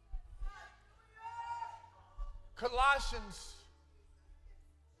 Colossians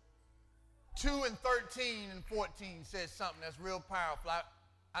 2 and 13 and 14 says something that's real powerful.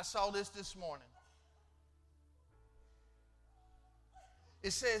 I saw this morning.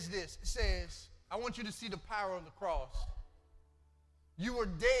 It says this. It says, I want you to see the power of the cross. You were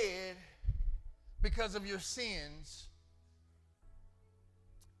dead because of your sins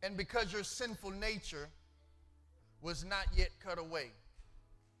and because your sinful nature was not yet cut away.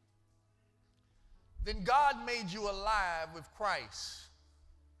 Then God made you alive with Christ,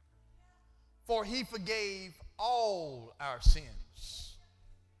 for he forgave all our sins.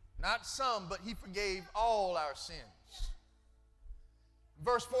 Not some, but he forgave all our sins.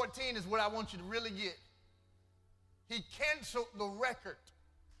 Verse 14 is what I want you to really get. He canceled the record.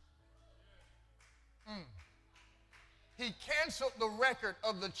 He canceled the record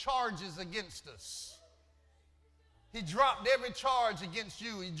of the charges against us. He dropped every charge against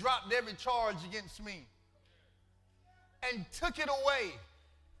you. He dropped every charge against me. And took it away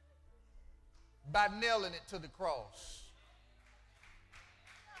by nailing it to the cross.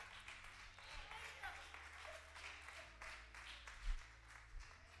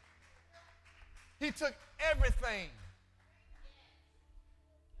 He took everything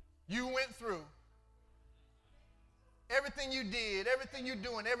you went through, everything you did, everything you're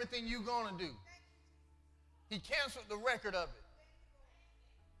doing, everything you're going to do. He canceled the record of it.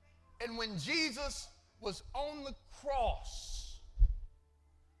 And when Jesus was on the cross,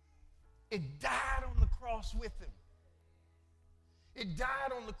 it died on the cross with him. It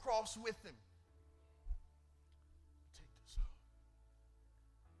died on the cross with him. Take this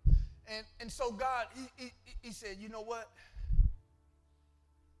off. And so God, he said, you know what?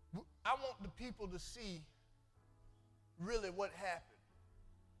 I want the people to see really what happened.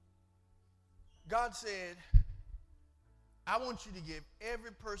 God said, I want you to give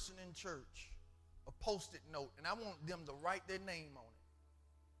every person in church a Post-it note, and I want them to write their name on it.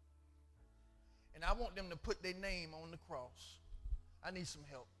 And I want them to put their name on the cross. I need some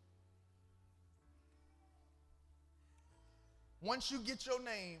help. Once you get your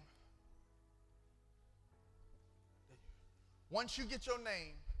name,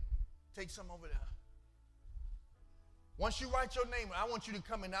 take some over there. Once you write your name, I want you to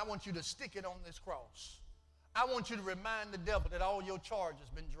come in, I want you to stick it on this cross. I want you to remind the devil that all your charge has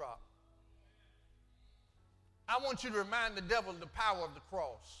been dropped. I want you to remind the devil of the power of the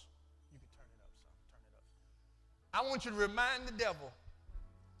cross. You can turn it up, son. Turn it up. I want you to remind the devil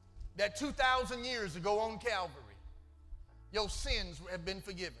that 2,000 years ago on Calvary, your sins have been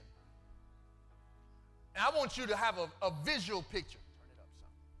forgiven. And I want you to have a visual picture. Turn it up, son.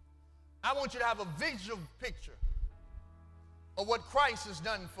 I want you to have a visual picture of what Christ has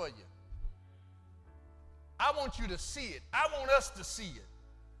done for you. I want you to see it. I want us to see it.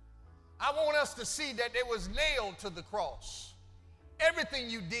 I want us to see that it was nailed to the cross. Everything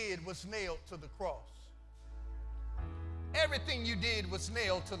you did was nailed to the cross. Everything you did was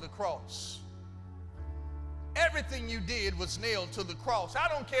nailed to the cross. Everything you did was nailed to the cross. I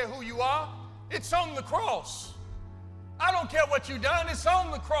don't care who you are. It's on the cross. I don't care what you've done. It's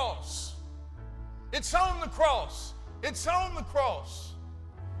on the cross. It's on the cross. It's on the cross.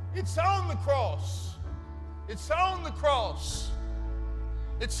 It's on the cross. It's on the cross.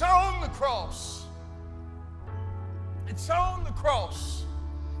 It's on the cross. It's on the cross.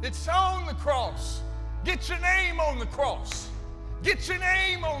 It's on the cross. Get your name on the cross. Get your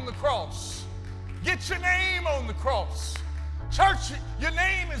name on the cross. Get your name on the cross. Church, your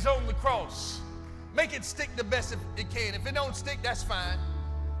name is on the cross. Make it stick the best it can. If it don't stick, that's fine.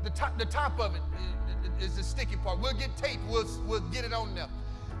 The top of it is the sticky part. We'll get tape. We'll get it on there.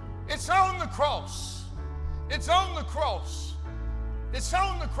 It's on the cross. It's on the cross. It's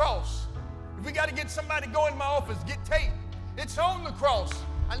on the cross. If we got to get somebody to go in my office, get tape. It's on the cross.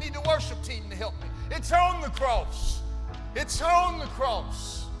 I need the worship team to help me. It's on the cross. It's on the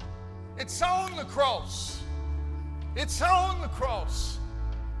cross. It's on the cross. It's on the cross.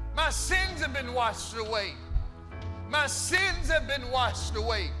 My sins have been washed away. My sins have been washed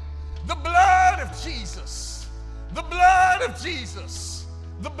away. The blood of Jesus. The blood of Jesus.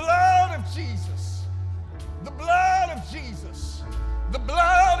 The blood of Jesus The blood of Jesus. The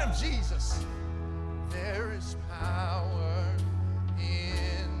blood of Jesus. There is power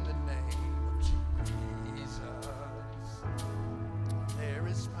in the name of Jesus. There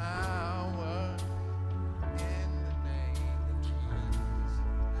is power in the name of Jesus.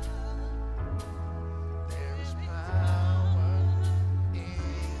 There is power in the name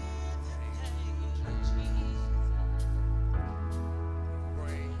of Jesus.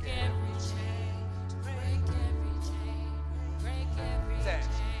 Break every chain, break every chain, break every chain.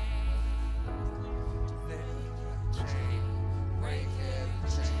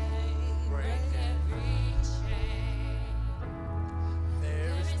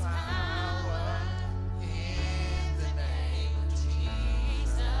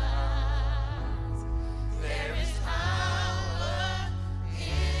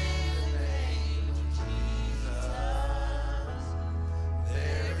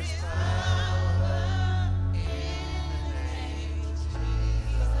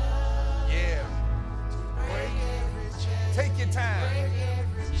 Take your time.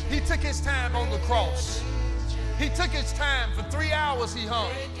 He took his time on the cross. He took his time. For 3 hours he hung.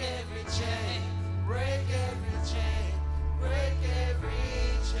 Break every chain, break every chain, break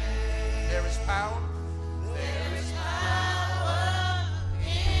every chain. There is power. There is power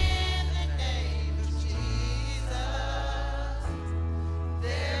in the name of Jesus.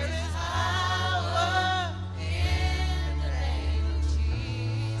 There is power in the name of Jesus.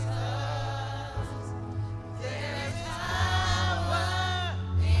 There is power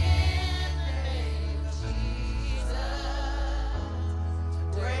in the name of Jesus.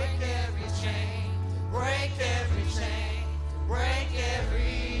 Break every chain, break every chain, break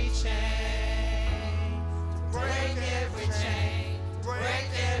every chain. Break every chain, break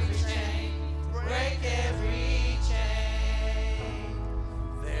every chain, break every chain.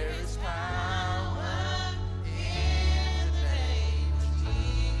 There is power in the name of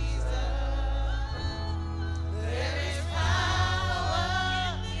Jesus. There is power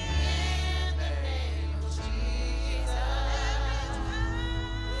in the name of Jesus.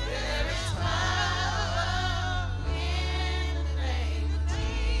 There is power in the name of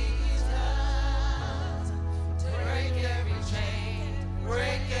Jesus. Break every chain,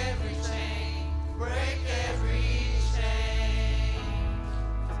 break every chain, break every chain.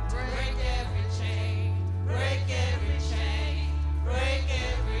 Break every chain, break every chain, break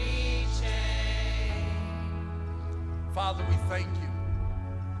every chain. Father, we thank you.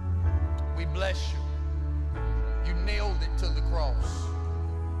 We bless you. You nailed it to the cross.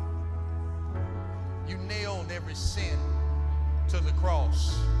 You nailed every sin to the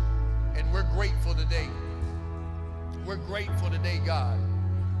cross. And we're grateful today. We're grateful today, God.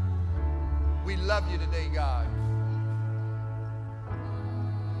 We love you today, God.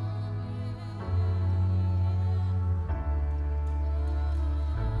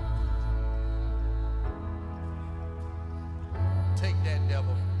 Take that,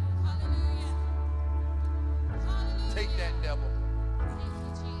 devil. Take that, devil.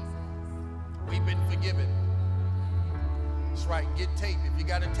 We've been forgiven. That's right. Get tape. If you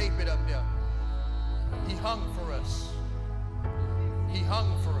got to tape it up there. He hung for us. He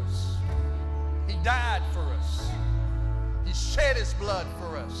hung for us. He died for us. He shed his blood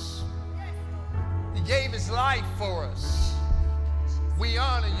for us. He gave his life for us. We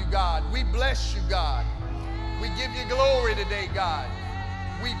honor you, God. We bless you, God. We give you glory today, God.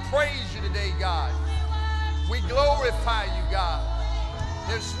 We praise you today, God. We glorify you, God.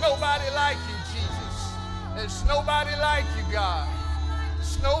 There's nobody like you, Jesus. There's nobody like you, God.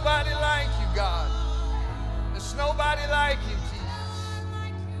 There's nobody like you, God. There's nobody like you, Jesus.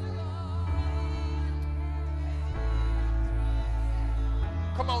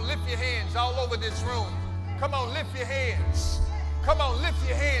 Come on, lift your hands all over this room. Come on, lift your hands. Come on, lift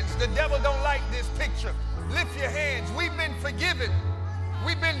your hands. The devil don't like this picture. Lift your hands. We've been forgiven.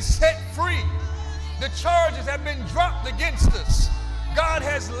 We've been set free. The charges have been dropped against us. God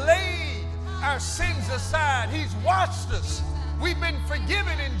has laid our sins aside. He's washed us. We've been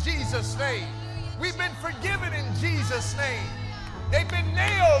forgiven in Jesus' name. We've been forgiven in Jesus' name. They've been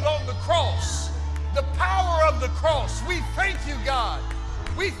nailed on the cross. The power of the cross. We thank you, God.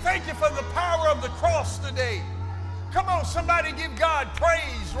 We thank you for the power of the cross today. Come on, somebody give God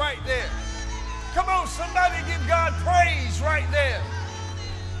praise right there. Come on, somebody give God praise right there.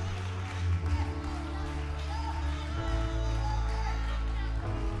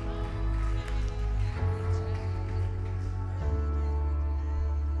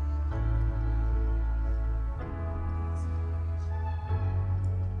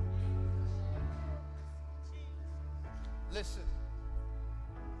 Listen.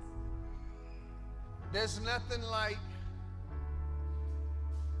 There's nothing like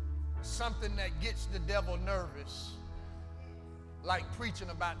something that gets the devil nervous like preaching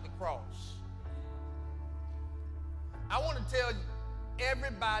about the cross. I want to tell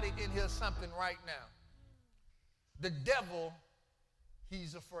everybody in here something right now. The devil,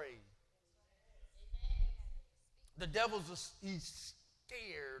 he's afraid. The he's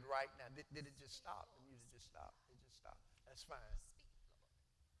scared right now. Did it just stop? The music just stopped. It just stopped. That's fine.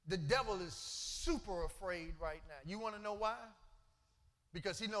 The devil is super afraid right now. You want to know why?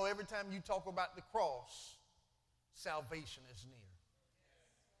 Because he knows every time you talk about the cross, salvation is near.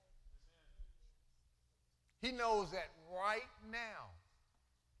 He knows that right now,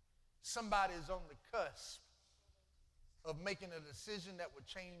 somebody is on the cusp of making a decision that would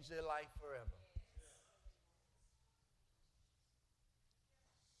change their life forever.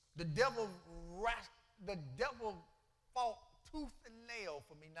 The devil fought tooth and nail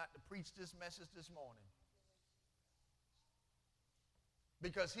for me not to preach this message this morning.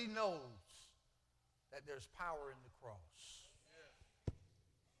 Because he knows that there's power in the cross.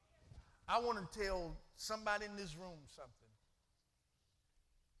 I want to tell somebody in this room something.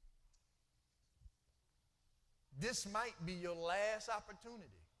 This might be your last opportunity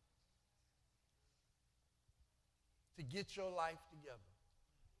to get your life together.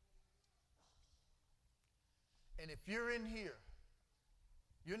 And if you're in here,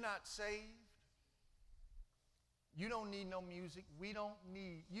 you're not saved, you don't need no music. You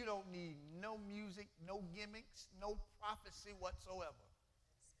don't need no music, no gimmicks, no prophecy whatsoever.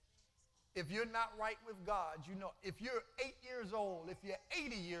 If you're not right with God, you know, if you're 8 years old, if you're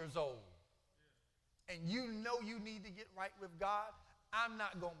 80 years old, and you know you need to get right with God, I'm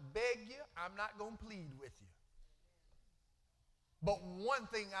not going to beg you. I'm not going to plead with you. But one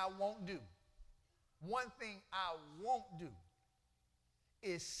thing I won't do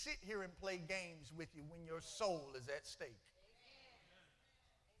is sit here and play games with you when your soul is at stake.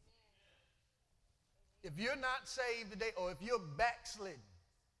 If you're not saved today, or if you're backslidden,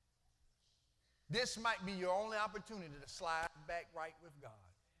 this might be your only opportunity to slide back right with God.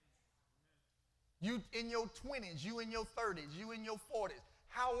 You in your 20s, you in your 30s, you in your 40s,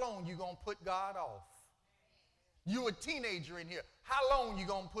 how long you going to put God off? You a teenager in here, how long you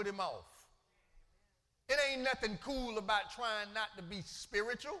going to put him off? It ain't nothing cool about trying not to be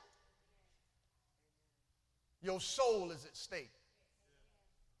spiritual. Your soul is at stake.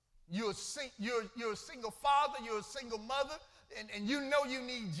 You're a single father, you're a single mother, and you know you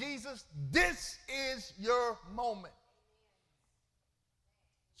need Jesus. This is your moment.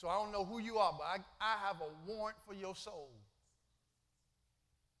 So I don't know who you are, but I have a warrant for your soul.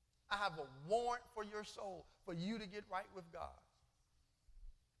 I have a warrant for your soul, for you to get right with God.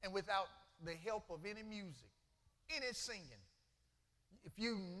 And without the help of any music, any singing, if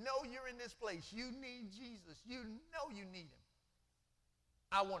you know you're in this place, you need Jesus, you know you need him,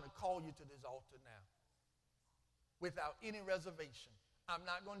 I want to call you to this altar now without any reservation. I'm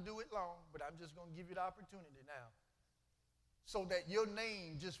not going to do it long, but I'm just going to give you the opportunity now, so that your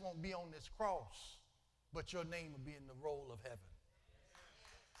name just won't be on this cross, but your name will be in the roll of heaven.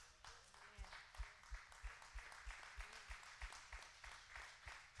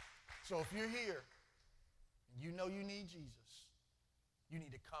 So if you're here and you know you need Jesus, you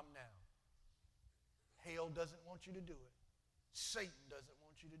need to come now. Hell doesn't want you to do it. Satan doesn't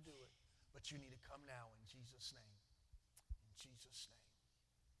want you to do it. But you need to come now in Jesus' name. In Jesus' name.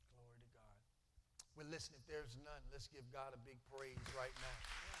 Glory to God. Well, listen, if there's none, let's give God a big praise right now.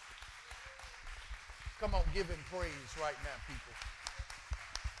 Come on, give him praise right now, people.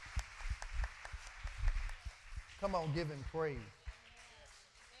 Come on, give him praise.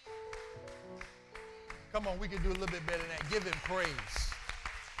 Come on, we can do a little bit better than that. Give him praise.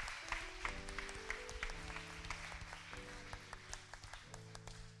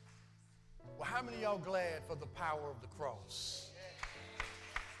 Well, how many of y'all glad for the power of the cross?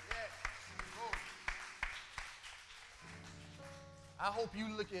 I hope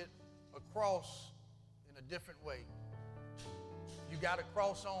you look at a cross in a different way. You got a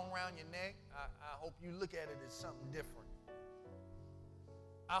cross on around your neck. I hope you look at it as something different.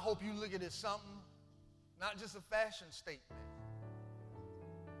 I hope you look at it as something, not just a fashion statement.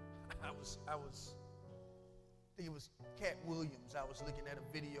 I think it was Cat Williams. I was looking at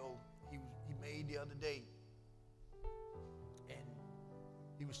a video he made the other day, and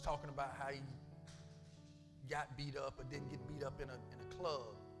he was talking about how he got beat up or didn't get beat up in a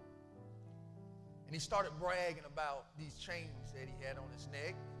club. And he started bragging about these chains that he had on his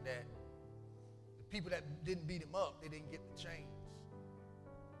neck, that the people that didn't beat him up, they didn't get the chains.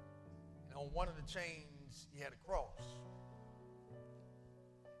 And on one of the chains, he had a cross.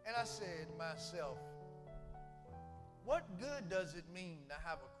 And I said to myself, What good does it mean to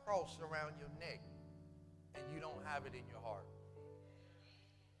have a cross around your neck and you don't have it in your heart?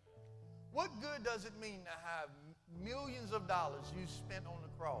 What good does it mean to have millions of dollars you spent on the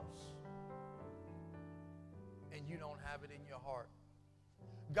cross and you don't have it in your heart?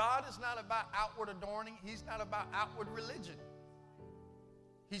 God is not about outward adorning. He's not about outward religion.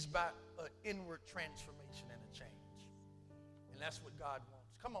 He's about an inward transformation and a change. And that's what God wants.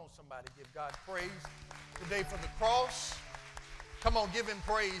 Come on, somebody, give God praise today for the cross. Come on, give him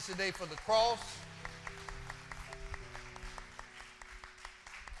praise today for the cross.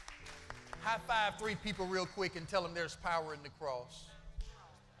 High five 3 people real quick and tell them there's power in the cross.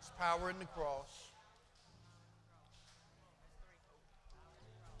 There's power in the cross.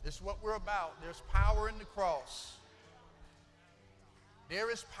 This is what we're about. There's power in the cross.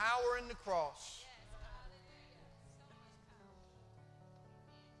 There is power in the cross.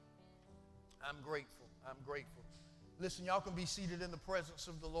 I'm grateful. I'm grateful. Listen, y'all can be seated in the presence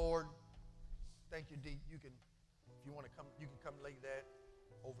of the Lord. Thank you, Dee. You can, if you want to come, you can come lay that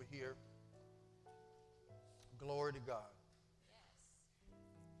over here. Glory to God.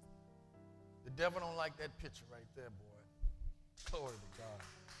 The devil don't like that picture right there, boy. Glory to God.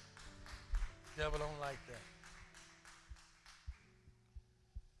 Devil don't like that.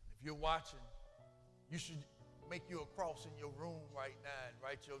 If you're watching, you should make you a cross in your room right now and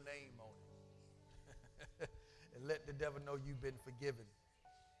write your name on it. And let the devil know you've been forgiven.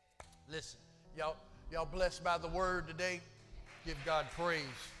 Listen, y'all blessed by the word today. Give God praise.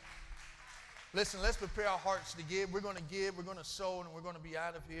 Listen, let's prepare our hearts to give. We're going to give, we're going to sow, and we're going to be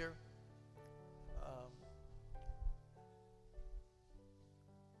out of here.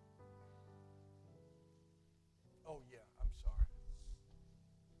 Oh, yeah, I'm sorry.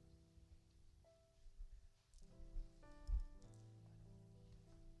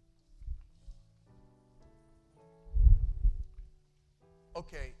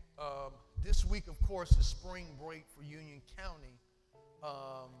 Okay, this week, of course, is spring break for Union County.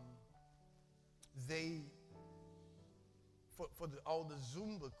 All the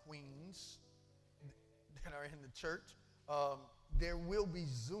Zumba queens that are in the church, there will be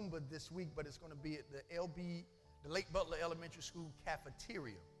Zumba this week, but it's going to be at the Lake Butler Elementary School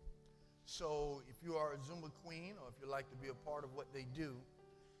cafeteria. So if you are a Zumba queen or if you'd like to be a part of what they do,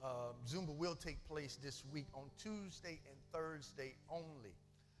 Zumba will take place this week on Tuesday and Thursday only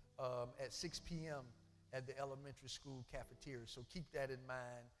at 6 p.m. at the elementary school cafeteria. So keep that in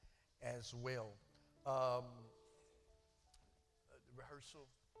mind as well. The rehearsal,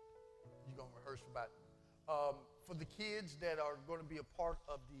 you're going to rehearse for the kids that are going to be a part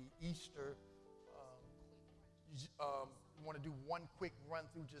of the Easter, you want to do one quick run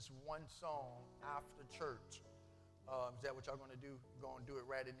through just one song after church. Is that what y'all going to do? You're going to do it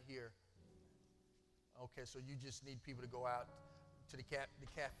right in here. Okay, so you just need people to go out to the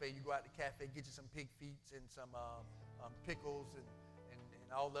cafe. You go out to the cafe, get you some pig feet and some pickles and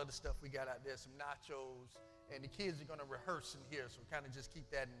all the other stuff we got out there, some nachos. And the kids are going to rehearse in here, so kind of just keep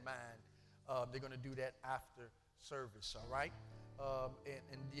that in mind. They're going to do that after service, all right?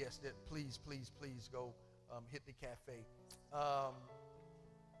 And yes, please go hit the cafe.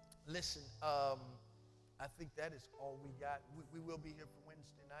 Listen, I think that is all we got. We will be here for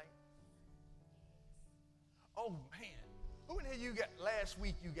Wednesday night. Oh, man. Who in here last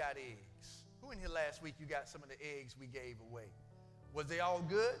week you got eggs? Who in here last week you got some of the eggs we gave away? Was they all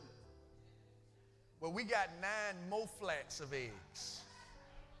good? Well, we got 9 more flats of eggs.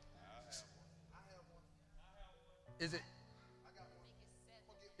 Is it?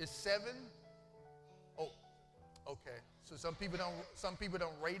 It's 7? Oh, okay. So some people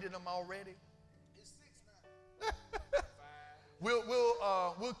don't rated them already. It's 6 now.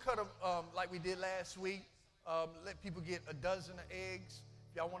 We'll cut them like we did last week. Let people get a dozen of eggs.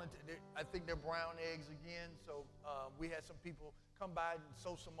 If y'all wanted to, I think they're brown eggs again. So we had some people come by and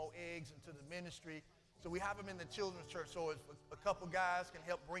sow some more eggs into the ministry. So we have them in the children's church. So if a couple guys can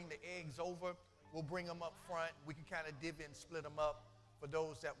help bring the eggs over, we'll bring them up front. We can kind of divvy and split them up for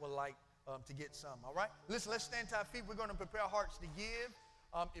those that would like to get some. All right? Listen, let's stand to our feet. We're going to prepare our hearts to give.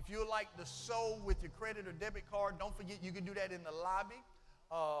 If you would like to sow with your credit or debit card, don't forget you can do that in the lobby.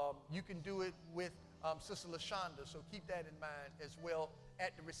 You can do it with Sister LaShonda, so keep that in mind as well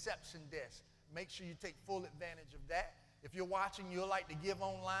at the reception desk. Make sure you take full advantage of that. If you're watching, you'd like to give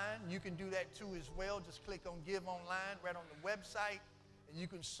online, you can do that too as well. Just click on Give Online right on the website, and you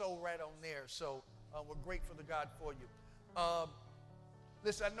can sow right on there. So we're grateful to God for you.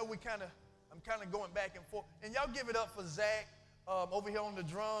 Listen, I know I'm kind of going back and forth, and y'all give it up for Zach over here on the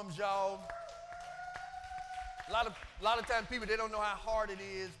drums, y'all. A lot of times people, they don't know how hard it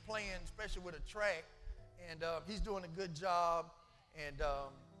is playing, especially with a track. And he's doing a good job. And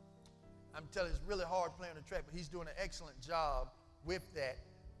I'm telling you, it's really hard playing the track, but he's doing an excellent job with that.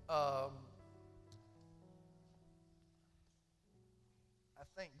 I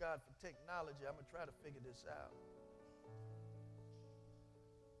thank God for technology. I'm going to try to figure this out.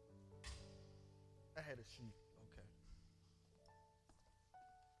 I had a sheet. Okay.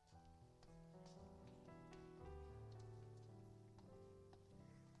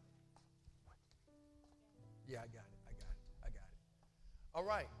 Yeah, I got it. All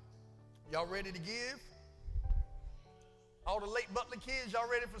right. Y'all ready to give? All the Lake Butler kids, y'all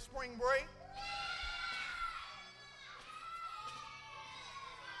ready for spring break?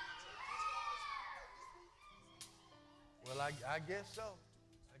 Well, I guess so.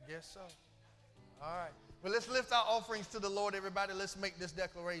 All right. Well, let's lift our offerings to the Lord, everybody. Let's make this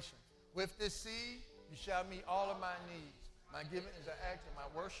declaration. With this seed, you shall meet all of my needs. My giving is an act of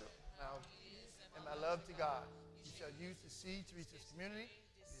my worship and my love to God. You shall use the seed to reach this community,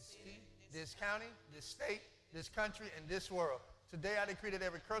 this county, this state, this country, and this world. Today I decree that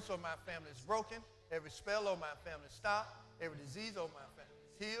every curse on my family is broken, every spell on my family is stopped, every disease on my family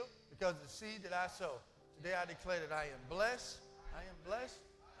is healed because of the seed that I sow. Today I declare that I am blessed.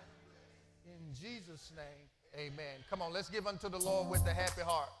 In Jesus' name, amen. Come on, let's give unto the Lord with a happy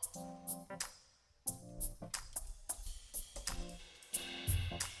heart.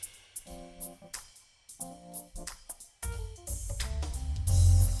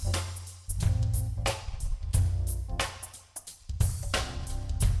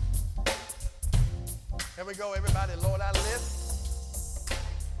 Here we go, everybody. Lord, I lift.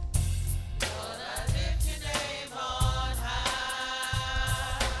 Lord, I lift your name on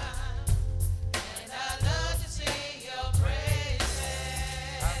high. And I love to sing your praises.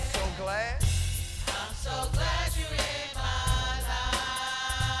 I'm so glad you're in my life.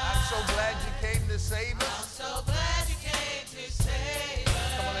 I'm so glad you came to save us. I'm so glad you came to save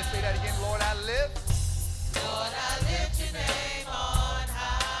us. Come on, let's say that again. Lord, I lift. Lord, I lift your name